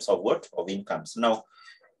the items of what? Of incomes. Now,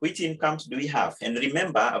 which incomes do we have? And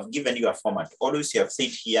remember, I've given you a format. Always you have said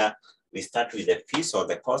here, we start with the fees or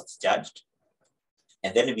the costs charged.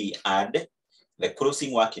 And then we add the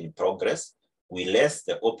closing work in progress. We less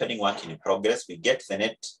the opening work in progress. We get the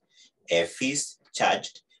net fees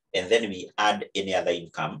charged. And then we add any other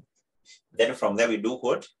income. Then from there we do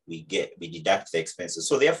what? We deduct the expenses.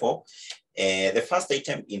 So therefore, the first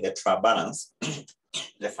item in the trial balance,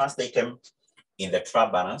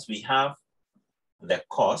 we have the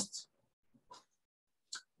cost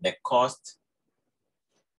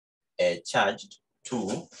charged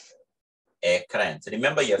to clients.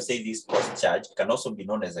 Remember, you have said this cost charge can also be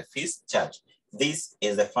known as a fees charge. This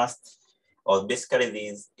is the first, or basically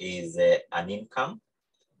this is an income.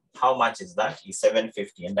 How much is that? Is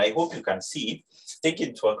 750. And I hope you can see, take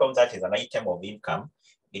into account that is an item of income.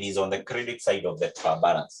 It is on the credit side of the trial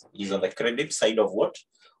balance. It is on the credit side of what?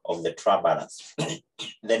 Of the trial balance.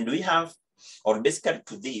 Then do we have, or basically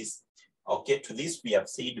to this, okay, to this we have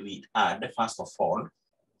said we add, first of all,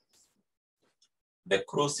 the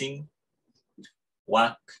closing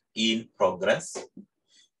work in progress,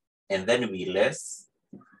 and then we less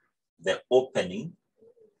the opening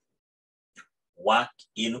work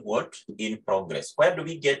in what? In progress. Where do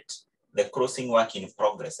we get the closing work in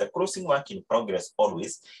progress? The closing work in progress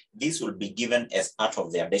always, this will be given as part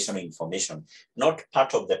of the additional information, not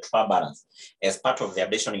part of the trial balance, as part of the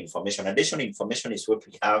additional information. Additional information is what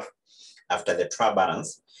we have after the trial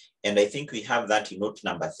balance. And I think we have that in note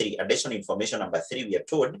number 3. Additional information number 3, we are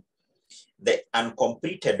told the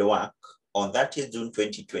uncompleted work on 30th June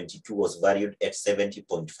 2022 was valued at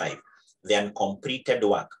 70.5. The uncompleted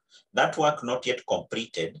work. That work not yet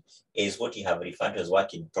completed is what you have referred to as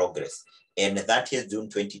work in progress. And 30th June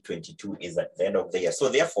 2022 is at the end of the year. So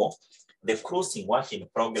therefore, the closing work in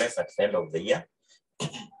progress at the end of the year,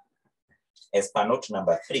 as per note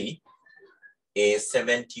number 3, is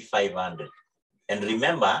 7,500. And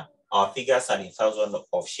remember, our figures are in thousands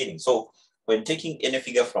of shillings. So when taking any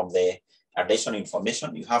figure from the additional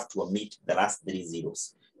information, you have to omit the last 3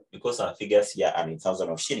 zeros because our figures here are in thousands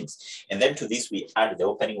of shillings. And then to this, we add the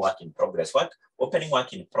opening work in progress work. Opening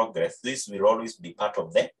work in progress, this will always be part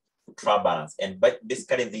of the trial balance. And but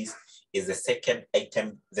basically this is the second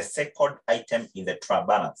item in the trial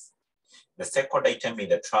balance. The second item in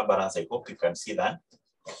the trial balance, I hope you can see that.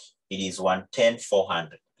 It is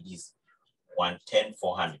 110,400. It is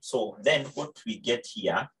 110,400. So then what we get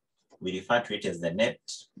here, we refer to it as the net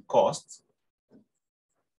cost.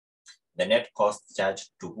 The net cost charged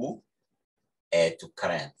to who? To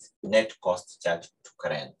clients. Net cost charged to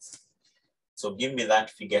clients. So give me that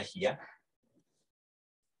figure here.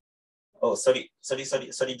 Oh, sorry,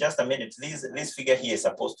 just a minute. This figure here is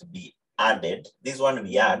supposed to be added. This one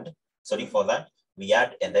we add, sorry for that. We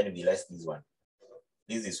add and then we less this one.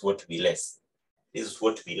 This is what we less. This is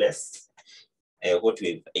what we less, what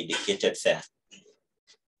we've indicated there.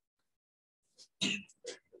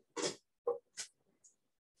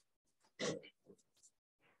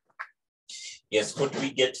 Yes, what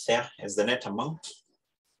we get there is the net amount.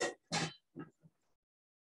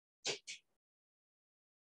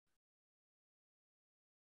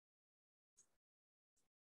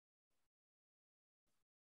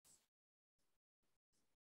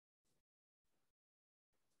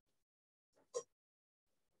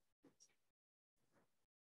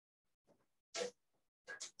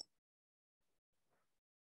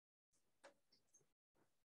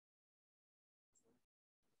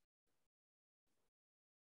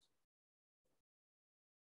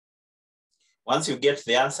 Once you get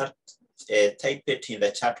the answer, type it in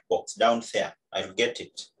the chat box down there. I'll get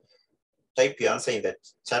it. Type your answer in the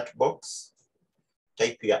chat box.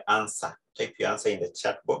 Type your answer. Type your answer in the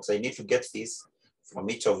chat box. I need to get this from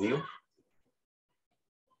each of you.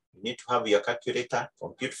 You need to have your calculator,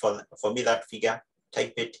 compute for me that figure.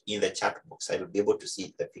 Type it in the chat box. I will be able to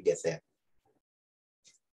see the figure there.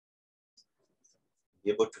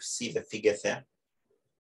 Be able to see the figure there.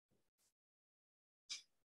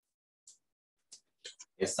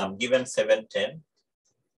 Yes, I'm given 710,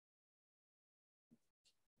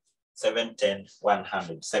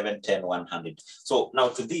 100, 710, 100. So now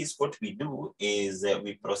to this, what we do is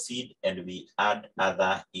we proceed and we add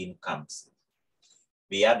other incomes.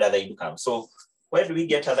 We add other incomes. So where do we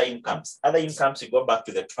get other incomes? Other incomes, we go back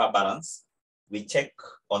to the trial balance. We check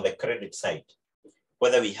on the credit side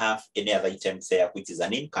whether we have any other items there, which is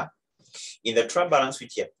an income. In the trial balance,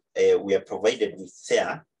 which we are provided with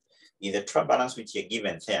there, in the trial balance which you're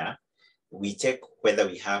given there, we check whether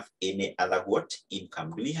we have any other what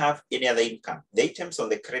income. Do we have any other income? The items on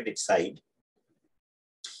the credit side,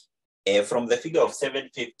 from the figure of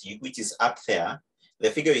 750, which is up there, the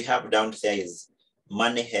figure we have down there is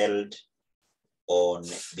money held on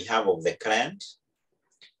behalf of the client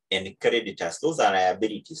and creditors. Those are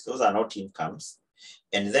liabilities. Those are not incomes.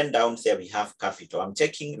 And then down there we have capital. I'm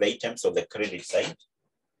checking the items of the credit side.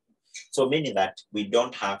 So meaning that we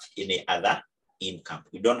don't have any other income.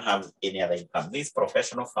 We don't have any other income. This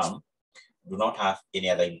professional firm do not have any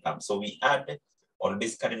other income. So we add, or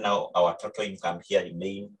basically now our total income here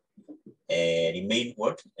remain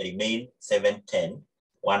what? Remain 710,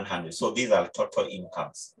 100. So these are total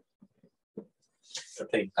incomes.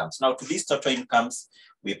 Total incomes. Now to these total incomes,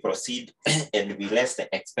 we proceed and we less the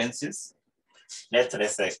expenses. Let's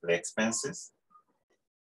less the expenses.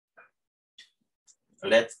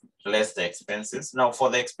 Let's less the expenses. Now for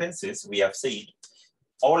the expenses, we have said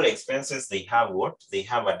all expenses, they have what? They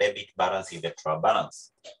have a debit balance in the trial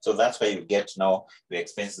balance. So that's why you get now the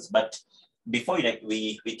expenses. But before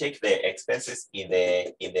we take the expenses in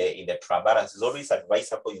the trial balance, it's always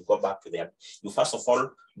advisable you go back to you first of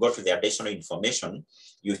all go to the additional information.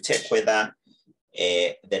 You check whether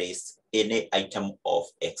there is any item of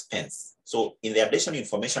expense. So in the additional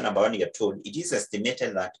information number one, you're told it is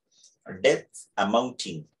estimated that debts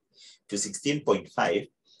amounting to 16.5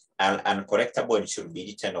 are uncorrectable and should be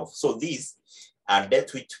written off. So these are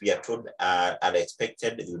debts which we are told are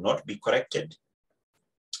expected will not be corrected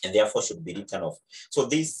and therefore should be written off. So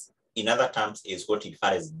this, in other terms, is what it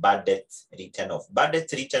refers as bad debts written off. Bad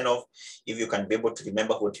debts written off, if you can be able to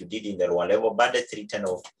remember what you did in the lower level, bad debts written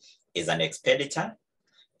off is an expenditure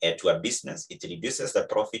to a business. It reduces the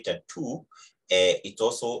profit, and two, it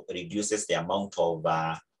also reduces the amount of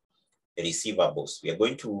receivables. We are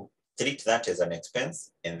going to treat that as an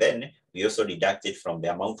expense, and then we also deduct it from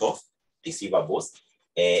the amount of receivables,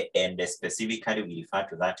 and specifically we refer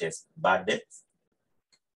to that as bad debts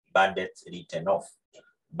written off.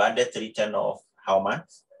 Bad debt written off, how much?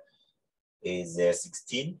 Is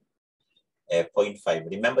 16.5.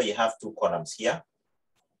 Remember, you have two columns here.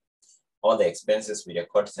 All the expenses, we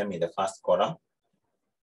record them in the first column.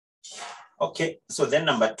 Okay, so then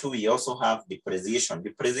number two, we also have depreciation.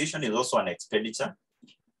 Depreciation is also an expenditure.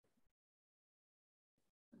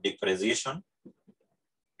 Depreciation,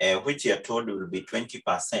 which you are told will be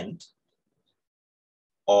 20%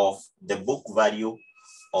 of the book value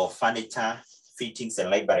of furniture, fittings, and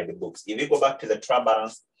library books. If you go back to the trial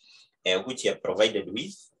balance, which you are provided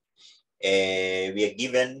with, we are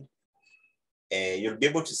given, you'll be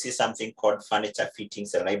able to see something called furniture,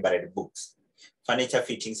 fittings, and library books. Furniture,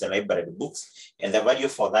 fittings, and library books, and the value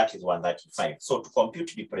for that is 135. So to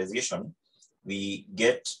compute depreciation, we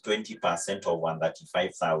get 20% of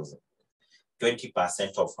 135,000.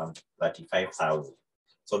 20% of 135,000.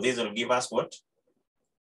 So this will give us what?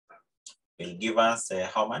 Will give us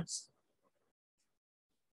how much?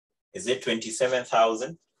 Is it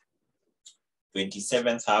 27,000?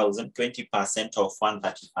 27,000, 20% of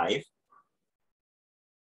 135.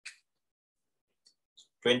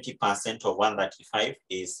 20% of 135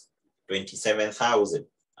 is 27,000.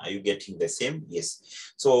 Are you getting the same? Yes.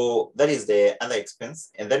 So that is the other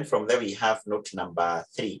expense. And then from there we have note number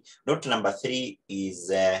 3. Note number 3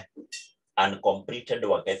 is uncompleted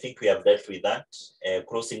work. I think we have dealt with that,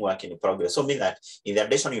 closing work in progress. So mean that in the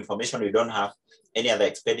additional information, we don't have any other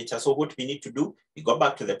expenditure. So what we need to do, we go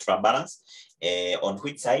back to the trial balance. On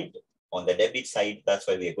which side? On the debit side, that's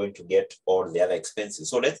why we are going to get all the other expenses.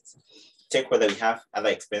 So let's check whether we have other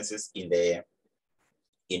expenses in the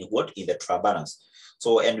trial balance.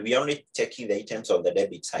 So, and we are only checking the items on the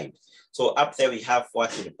debit side. So up there we have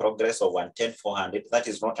work in progress of 110,400. That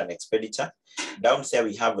is not an expenditure. Down there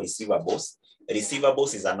we have receivables.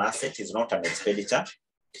 Receivables is an asset, is not an expenditure.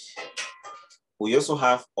 We also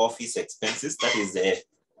have office expenses. That is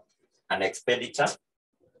an expenditure.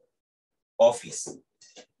 Office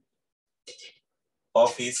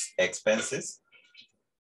expenses.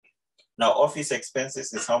 Now office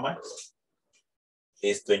expenses is how much?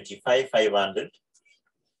 Is 25,500.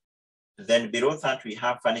 Then below that, we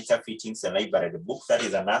have furniture, fittings, and library books. That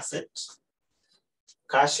is an asset.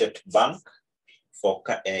 Cash at bank for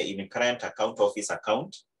in current account, office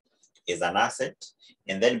account is an asset.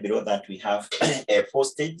 And then below that, we have a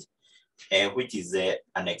postage, which is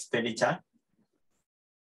an expenditure.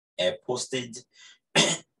 Postage.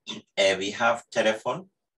 We have telephone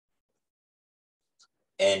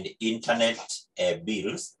and internet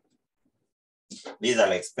bills. These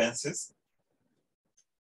are expenses.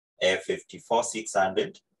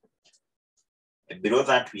 54,600. Below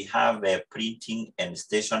that, we have printing and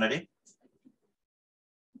stationery.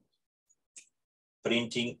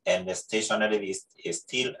 Printing and stationery is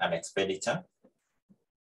still an expenditure.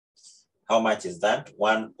 How much is that?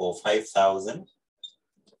 105,000.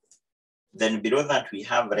 Then below that, we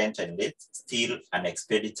have rent and lit, still an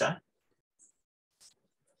expenditure.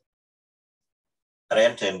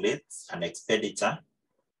 Rent and lit, an expenditure,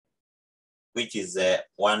 which is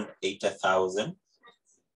 180,000.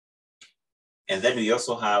 And then we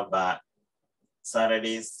also have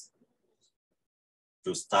salaries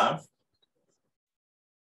to staff.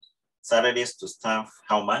 Salaries to staff,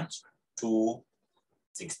 how much?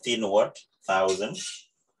 216,000.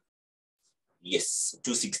 Yes,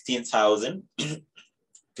 216,000.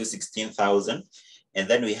 216,000. And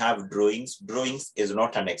then we have drawings. Drawings is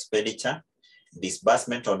not an expenditure.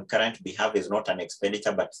 disbursement on current behalf is not an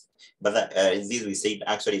expenditure, but this we said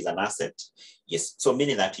actually is an asset. Yes, so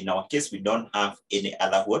meaning that in our case, we don't have any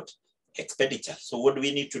other what? Expenditure. So what do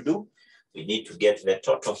we need to do? We need to get the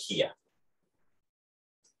total here.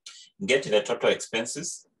 Get the total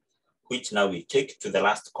expenses, which now we take to the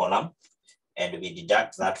last column, and we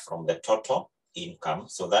deduct that from the total income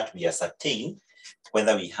so that we ascertain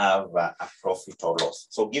whether we have a profit or loss.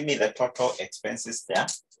 So give me the total expenses there.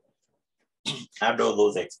 Add all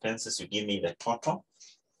those expenses, you give me the total.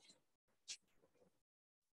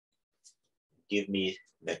 Give me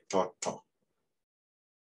the total.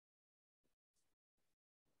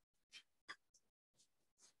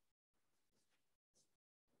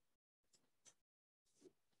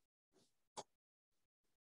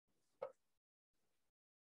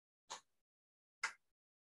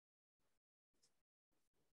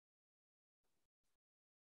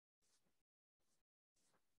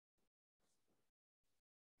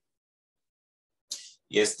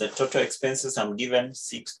 Yes, the total expenses I'm given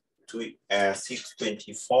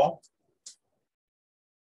 624.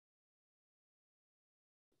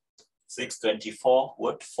 624,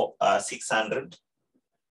 what for 600?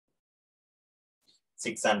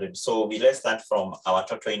 600. So we less that from our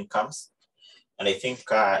total incomes. And I think,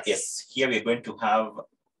 yes, here we're going to have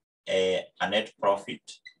a net profit.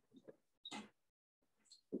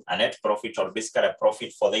 A net profit, or basically a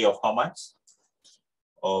profit for the year of how much?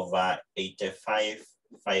 Of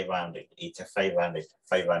 85,500,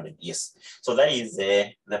 85,500, yes. So that is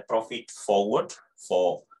the profit forward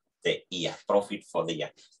for the year, profit for the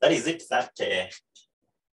year. That is it, that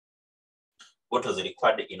what was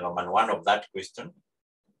required in Roman 1 of that question.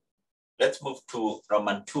 Let's move to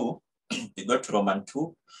Roman 2. We go to Roman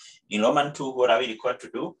 2. In Roman 2, what are we required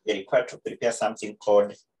to do? We're required to prepare something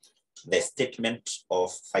called the statement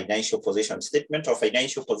of financial position. Statement of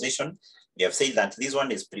financial position, we have said that this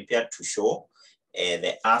one is prepared to show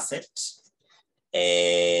the asset,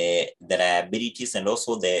 the liabilities, and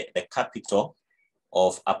also the capital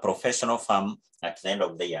of a professional firm at the end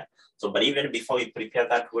of the year. So, but even before we prepare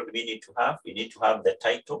that, what do we need to have? We need to have the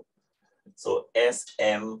title. So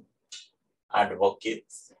SM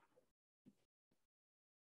Advocates.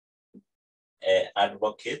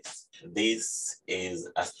 Advocates, this is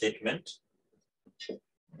a statement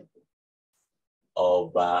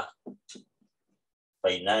of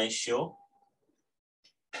financial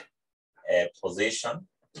position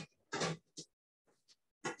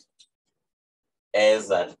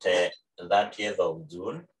as at 30th of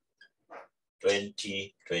June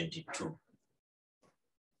 2022.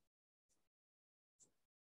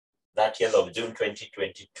 30th of June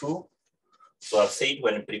 2022. So I've said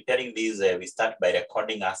when preparing these, we start by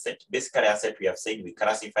recording asset. Basically asset, we have said we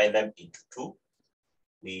classify them into two.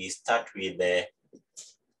 We start with the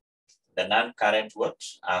non-current what?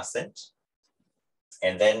 Asset.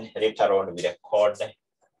 And then later on we record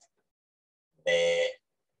the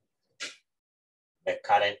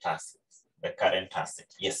current asset. The current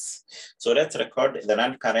asset, yes. So let's record the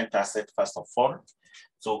non-current asset first of all.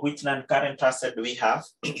 So which non-current asset do we have?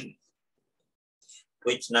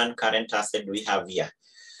 Which non-current asset do we have here?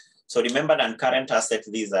 So remember, non-current assets,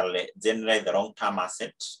 these are generally the long-term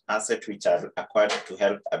assets which are acquired to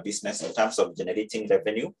help a business in terms of generating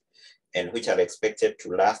revenue and which are expected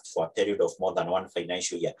to last for a period of more than one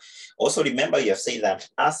financial year. Also remember, you have said that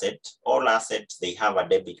all assets, they have a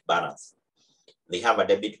debit balance. They have a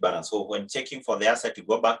debit balance. So when checking for the asset, you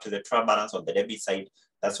go back to the trial balance on the debit side.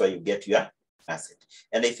 That's where you get your asset.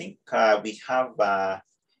 And I think we have the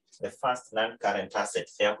first non-current asset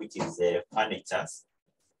there, which is furniture,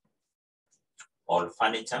 all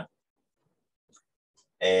furniture,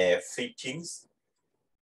 fittings,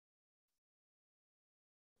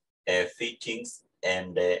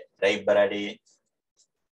 and library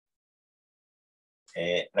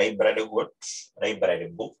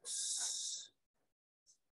books.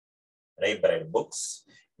 Library books.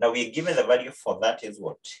 Now we're given the value for that is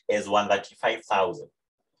what? Is 135,000.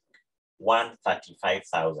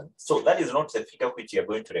 135,000. So that is not the figure which you are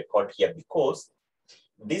going to record here, because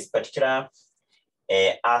this particular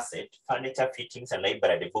asset, furniture, fittings, and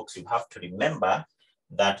library books, you have to remember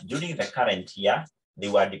that during the current year, they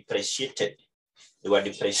were depreciated. They were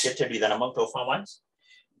depreciated with an amount of how much?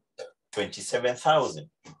 27,000.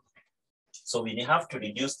 So we have to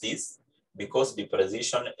reduce this because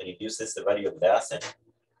depreciation reduces the value of the asset.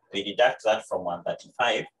 We deduct that from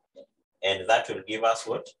 135, and that will give us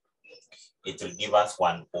what? It will give us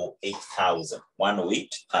 108,000.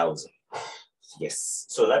 108,000. Yes.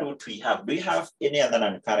 So that's what we have. Do we have any other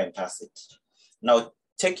non-current asset? Now,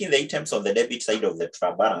 taking the items on the debit side of the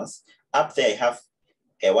trial balance, up there I have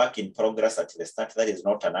a work in progress at the start, that is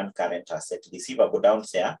not an non-current asset. Receivable down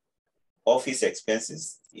there, office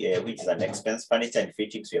expenses, which is an expense, furniture and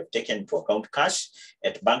fittings we have taken into account. Cash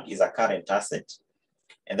at bank is a current asset.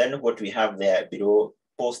 And then what we have there below,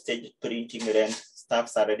 postage, printing, rent, staff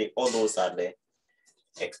salary, all those are the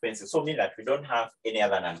expenses. So mean that we don't have any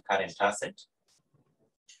other non-current asset.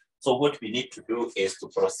 So what we need to do is to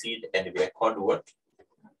proceed and we record what?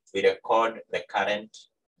 We record the current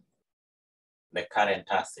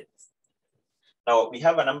assets. Now we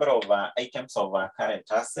have a number of items of current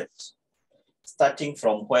assets, starting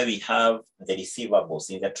from where we have the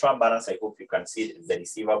receivables. In the trial balance, I hope you can see the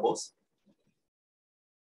receivables.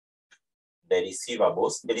 The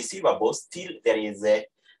receivables, still there is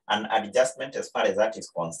an adjustment as far as that is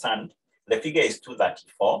concerned. The figure is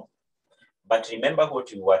 234. But remember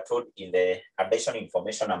what we were told in the additional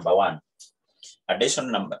information number 1.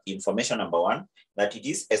 Information number 1, that it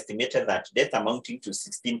is estimated that debt amounting to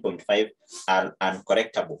 16.5 are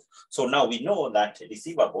uncorrectable. So now we know that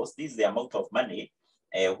receivables, this is the amount of money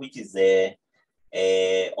which is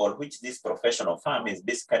or which this professional firm is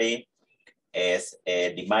basically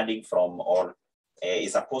demanding from or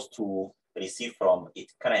is supposed to receive from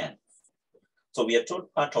its clients. So we are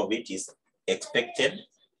told part of it is expected.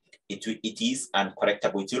 It is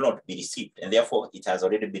uncorrectable, it will not be received, and therefore it has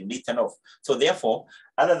already been written off. So therefore,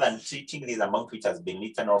 other than treating this amount which has been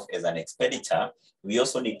written off as an expenditure, we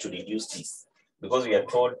also need to reduce this, because we are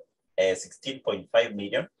told 16.5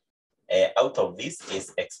 million out of this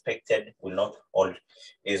is expected, will not all,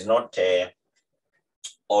 is not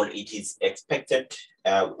all it is expected.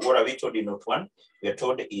 What are we told in note 1? We are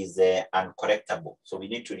told is uncorrectable. So we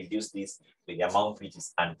need to reduce this with the amount which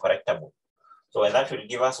is uncorrectable. So and that will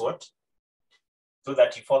give us what?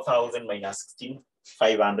 234,000 minus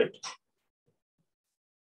 16,500.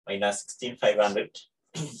 Minus 16,500.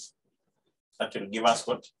 That will give us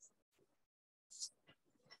what?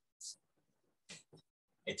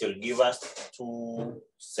 It will give us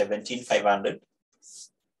 17,500.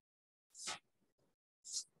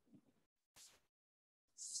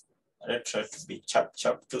 Let's try to be chop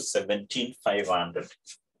to 17,500.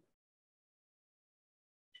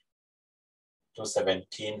 To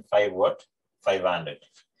 17,500.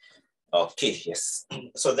 Okay, yes.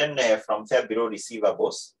 So then from there below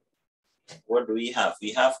receivables, what do we have?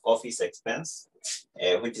 We have office expense,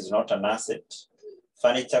 which is not an asset.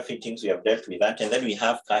 Furniture fittings, we have dealt with that. And then we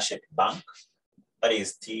have cash at bank. That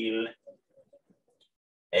is still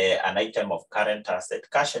an item of current asset.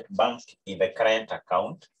 Cash at bank in the current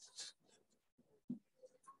account.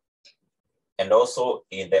 And also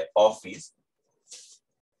in the office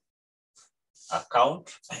account.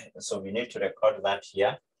 So we need to record that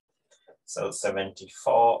here. So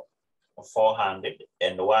 74,400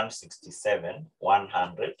 and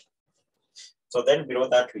 167,100. So then below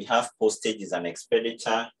that we have postage is an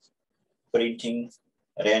expenditure, printing,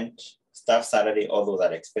 rent, staff salary, all those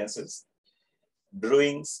are expenses.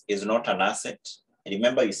 Drawings is not an asset.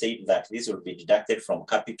 Remember you said that this will be deducted from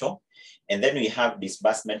capital. And then we have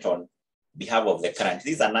disbursement on behalf of the current.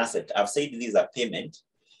 This is an asset. I've said this is a payment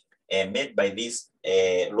made by this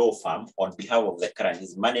law firm on behalf of the client.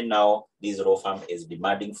 His money now, this law firm is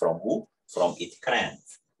demanding from who? From its client.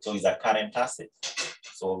 So it's a current asset.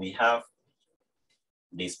 So we have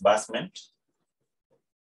disbursement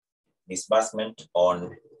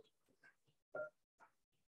on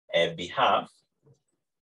behalf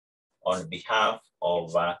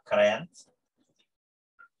of clients,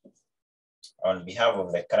 on behalf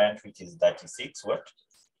of the client, which is 36 what?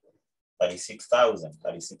 36,000.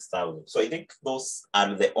 So I think those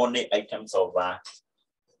are the only items of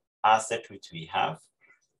asset which we have.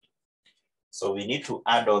 So we need to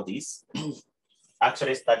add all these.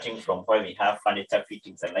 Actually, starting from where we have furniture,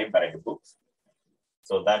 fittings, and library books,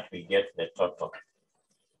 so that we get the total.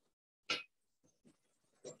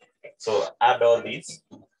 So add all these,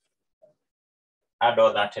 add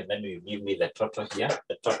all that, and then you give me the total here,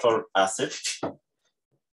 the total asset.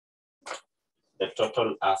 The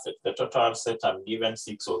total asset I'm given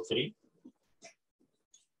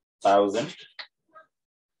 603,000.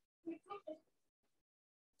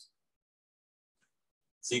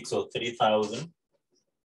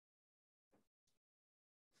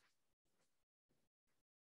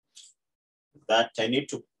 That I need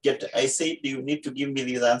to get, I said you need to give me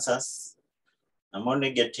these answers. I'm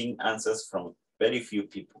only getting answers from very few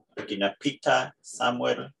people. Like Peter,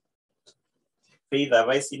 Samuel, Faith, have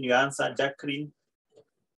I seen your answer? Jacqueline,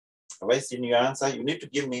 have I seen your answer? You need to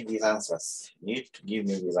give me these answers. You need to give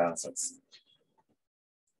me these answers.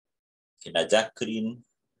 Jacqueline.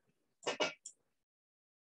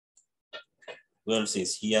 Who else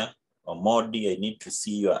is here? Omodi, I need to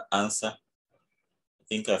see your answer. I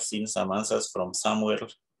think I've seen some answers from Samuel.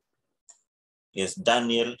 Yes,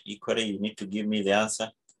 Daniel, equally, you need to give me the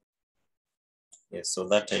answer. Yes, so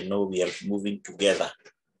that I know we are moving together.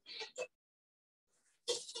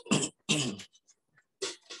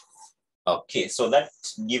 Okay, so that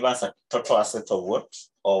gives us a total asset of what?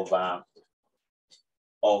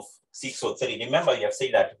 Of 603. Remember, you have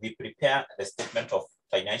said that we prepare the statement of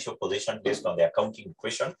financial position based on the accounting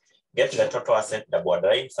equation, get the total asset, double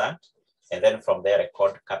underline that, and then from there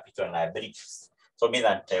record capital and liabilities. So mean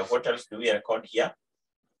that what else do we record here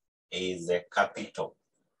is capital.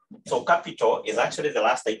 So capital is actually the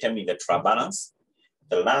last item in the trial balance.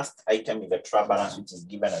 The last item in the trial balance, which is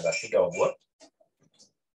given as a figure of what?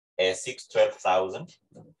 612,000.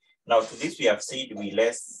 Now to this we have said we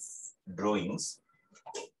less drawings.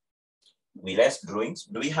 We less drawings.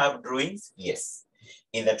 Do we have drawings? Yes.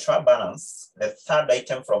 In the trial balance, the third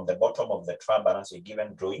item from the bottom of the trial balance, we're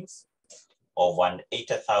given drawings of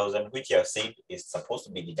 180,000, which you have said is supposed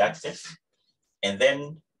to be deducted. And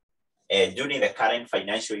then during the current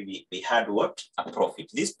financial year, we had what? A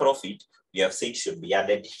profit. This profit, we have said should be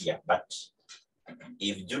added here. But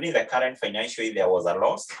if during the current financial year there was a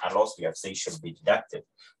loss we have said should be deducted.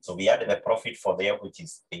 So we added the profit for there, which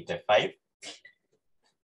is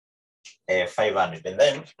 85,500. And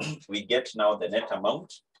then we get now the net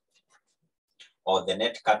amount or the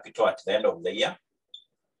net capital at the end of the year.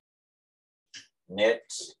 Net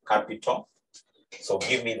capital. So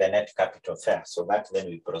give me the net capital there. So that then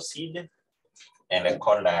we proceed and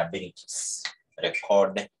record liabilities.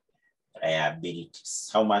 Record liabilities.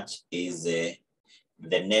 How much is the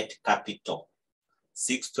net capital?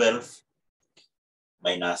 612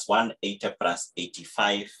 minus 180 plus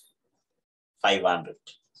 85,500.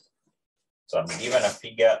 So I'm given a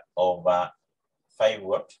figure of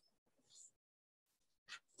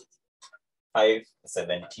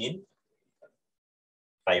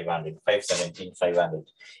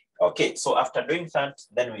 517,500. Okay, so after doing that,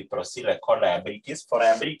 then we proceed to record liabilities. For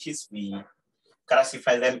liabilities, we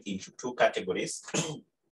classify them into two categories.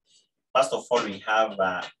 First of all, we have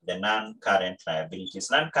the non-current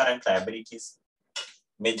liabilities. Non-current liabilities,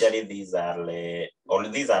 majorly these are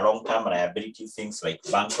long-term liabilities, things like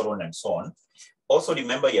bank loan and so on. Also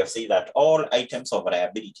remember, you have said that all items of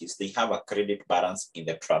liabilities, they have a credit balance in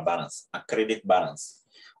the trial balance, a credit balance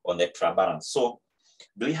on the trial balance. So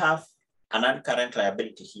do we have a non-current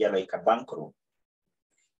liability here like a bank loan?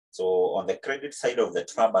 So on the credit side of the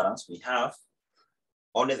trial balance, we have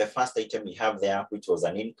only the first item we have there, which was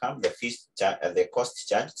an income, the fees, the cost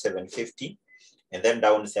charge, 750. And then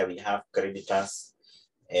down there we have creditors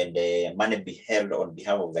and money be held on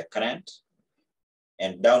behalf of the client.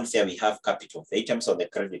 And down there we have capital, the items on the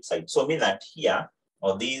credit side. So mean that here,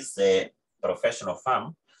 or these professional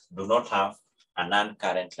firm do not have a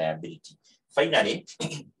non-current liability. Finally,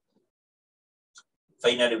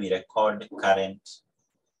 we record current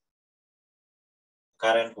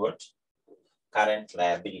what? Current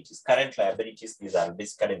liabilities. Current liabilities, these are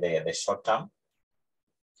basically the short-term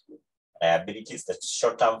liabilities, the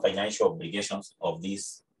short-term financial obligations of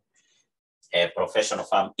this professional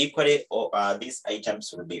firm. Equally, these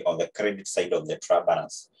items will be on the credit side of the trial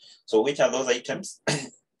balance. So which are those items?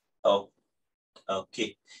 Oh,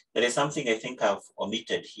 okay. There is something I think I've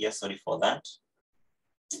omitted here. Sorry for that.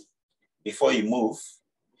 Before you move,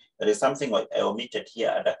 there is something I omitted here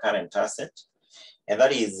at the current asset. And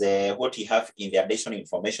that is what you have in the additional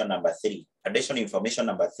information number 3. Additional information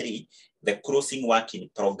number 3, the closing work in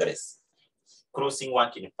progress. Closing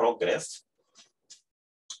work in progress,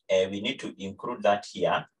 we need to include that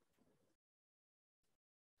here.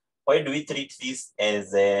 Why do we treat this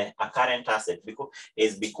as a current asset?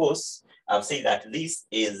 Because I've said that this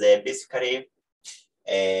is basically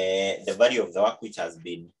the value of the work which has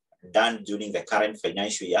been done during the current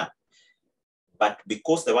financial year. But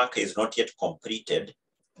because the work is not yet completed,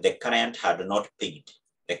 the client had not paid.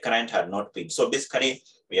 The client had not paid. So basically,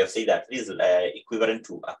 we have said that this is equivalent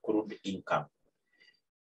to accrued income.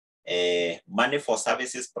 Money for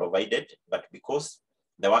services provided, but because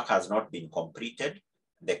the work has not been completed,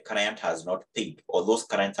 the client has not paid, or those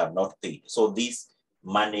clients have not paid. So this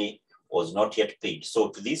money was not yet paid. So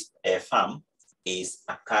to this firm is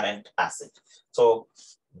a current asset. So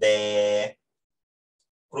the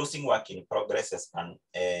closing work in progress is, and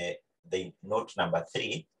the note number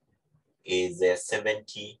 3 is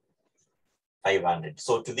 70,500.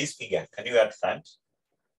 So to this figure, can you add that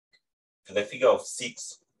to the figure of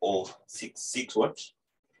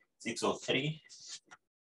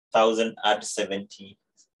 603,000 add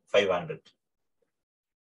 70,500?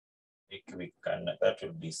 We can, that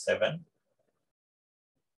would be 7.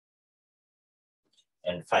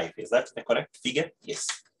 and 5. Is that the correct figure? Yes.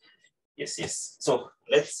 Yes, yes. So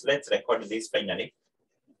let's record this finally.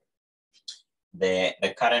 The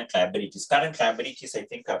current liabilities. Current liabilities, I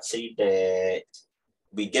think I've said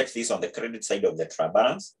we get this on the credit side of the trial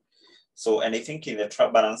balance. So, and I think in the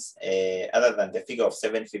trial balance, other than the figure of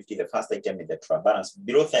 750, the first item in the trial balance,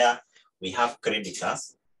 below there, we have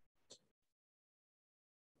creditors.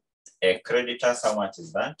 Creditors, how much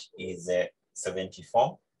is that? Is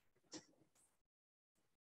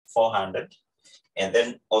 74,400. And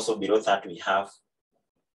then also below that, we have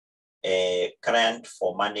a client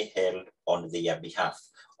for money held on their behalf.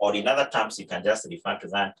 Or in other terms, you can just refer to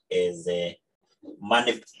that as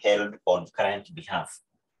money held on client behalf.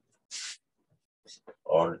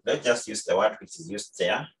 Or let's just use the word which is used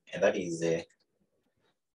there, and that is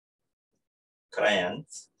client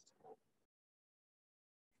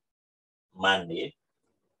money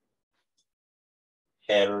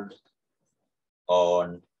held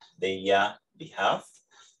on their behalf.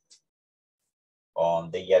 On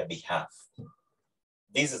their behalf.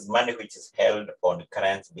 This is money which is held on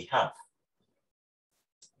client's behalf.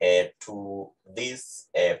 To this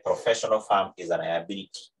professional firm is a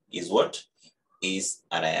liability. Is what? Is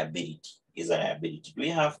a liability. Is a liability. Do we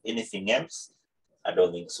have anything else? I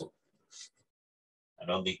don't think so. I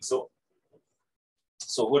don't think so.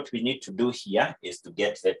 So what we need to do here is to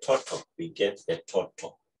get the total. We get the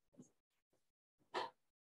total.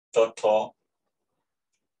 Total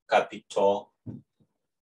capital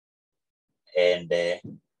and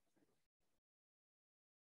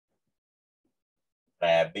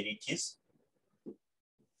liabilities.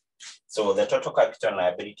 So the total capital and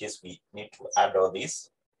liabilities, we need to add all this,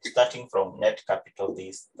 starting from net capital,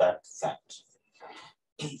 this, that.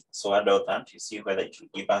 So add all that, you see whether it will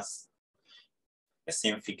give us the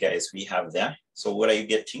same figure as we have there. So what are you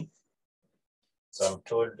getting? So I'm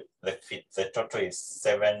told that the total is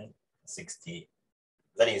 760,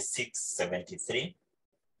 that is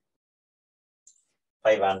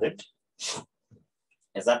 673,500.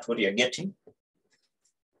 Is that what you're getting?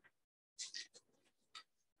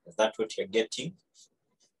 Is that what you're getting?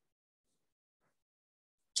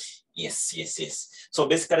 Yes, yes, yes. So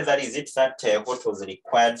basically that is it, that what was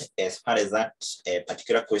required as far as that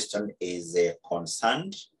particular question is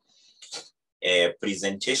concerned.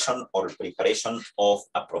 Presentation or preparation of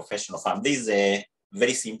a professional firm. This is a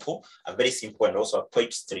very simple and also a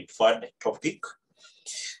quite straightforward topic.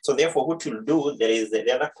 So therefore, what you'll do, there is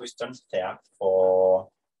the other question there for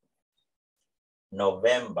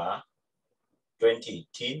November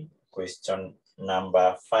 2018, question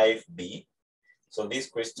number 5B. So this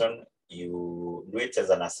question, you do it as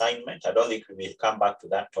an assignment. I don't think we will come back to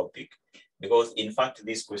that topic because in fact,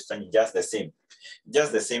 this question is just the same.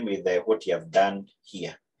 Just the same with what you have done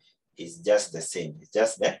here. It's just the same. It's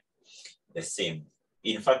just the same.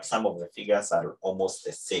 In fact, some of the figures are almost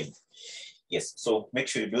the same. Yes, so make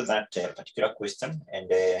sure you do that particular question.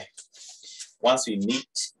 And once we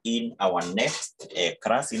meet in our next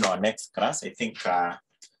class, I think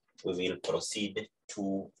we will proceed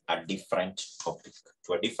to a different topic.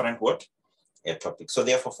 To a different what? Topic. So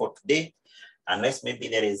therefore for today, unless maybe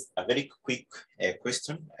there is a very quick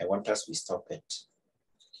question, I want us to stop at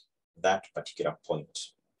that particular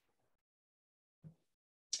point.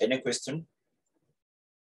 Any question?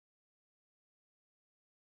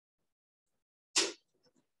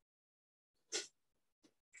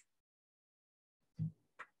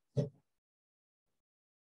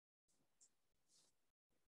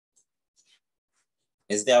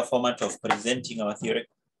 Is there a format of presenting our theory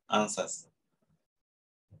answers?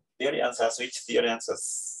 Theory answers, which theory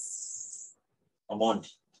answers?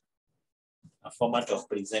 Omondi. A format of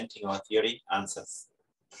presenting our theory answers.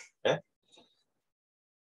 Okay?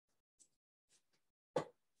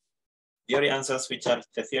 Theory answers, which are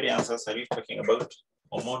the theory answers are you talking about?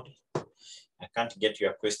 Omondi. I can't get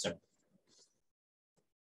your question.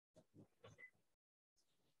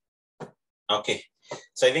 Okay.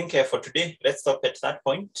 So I think for today, let's stop at that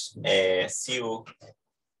point. See you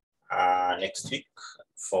next week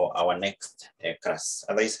for our next class.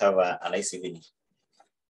 Otherwise, have a nice evening.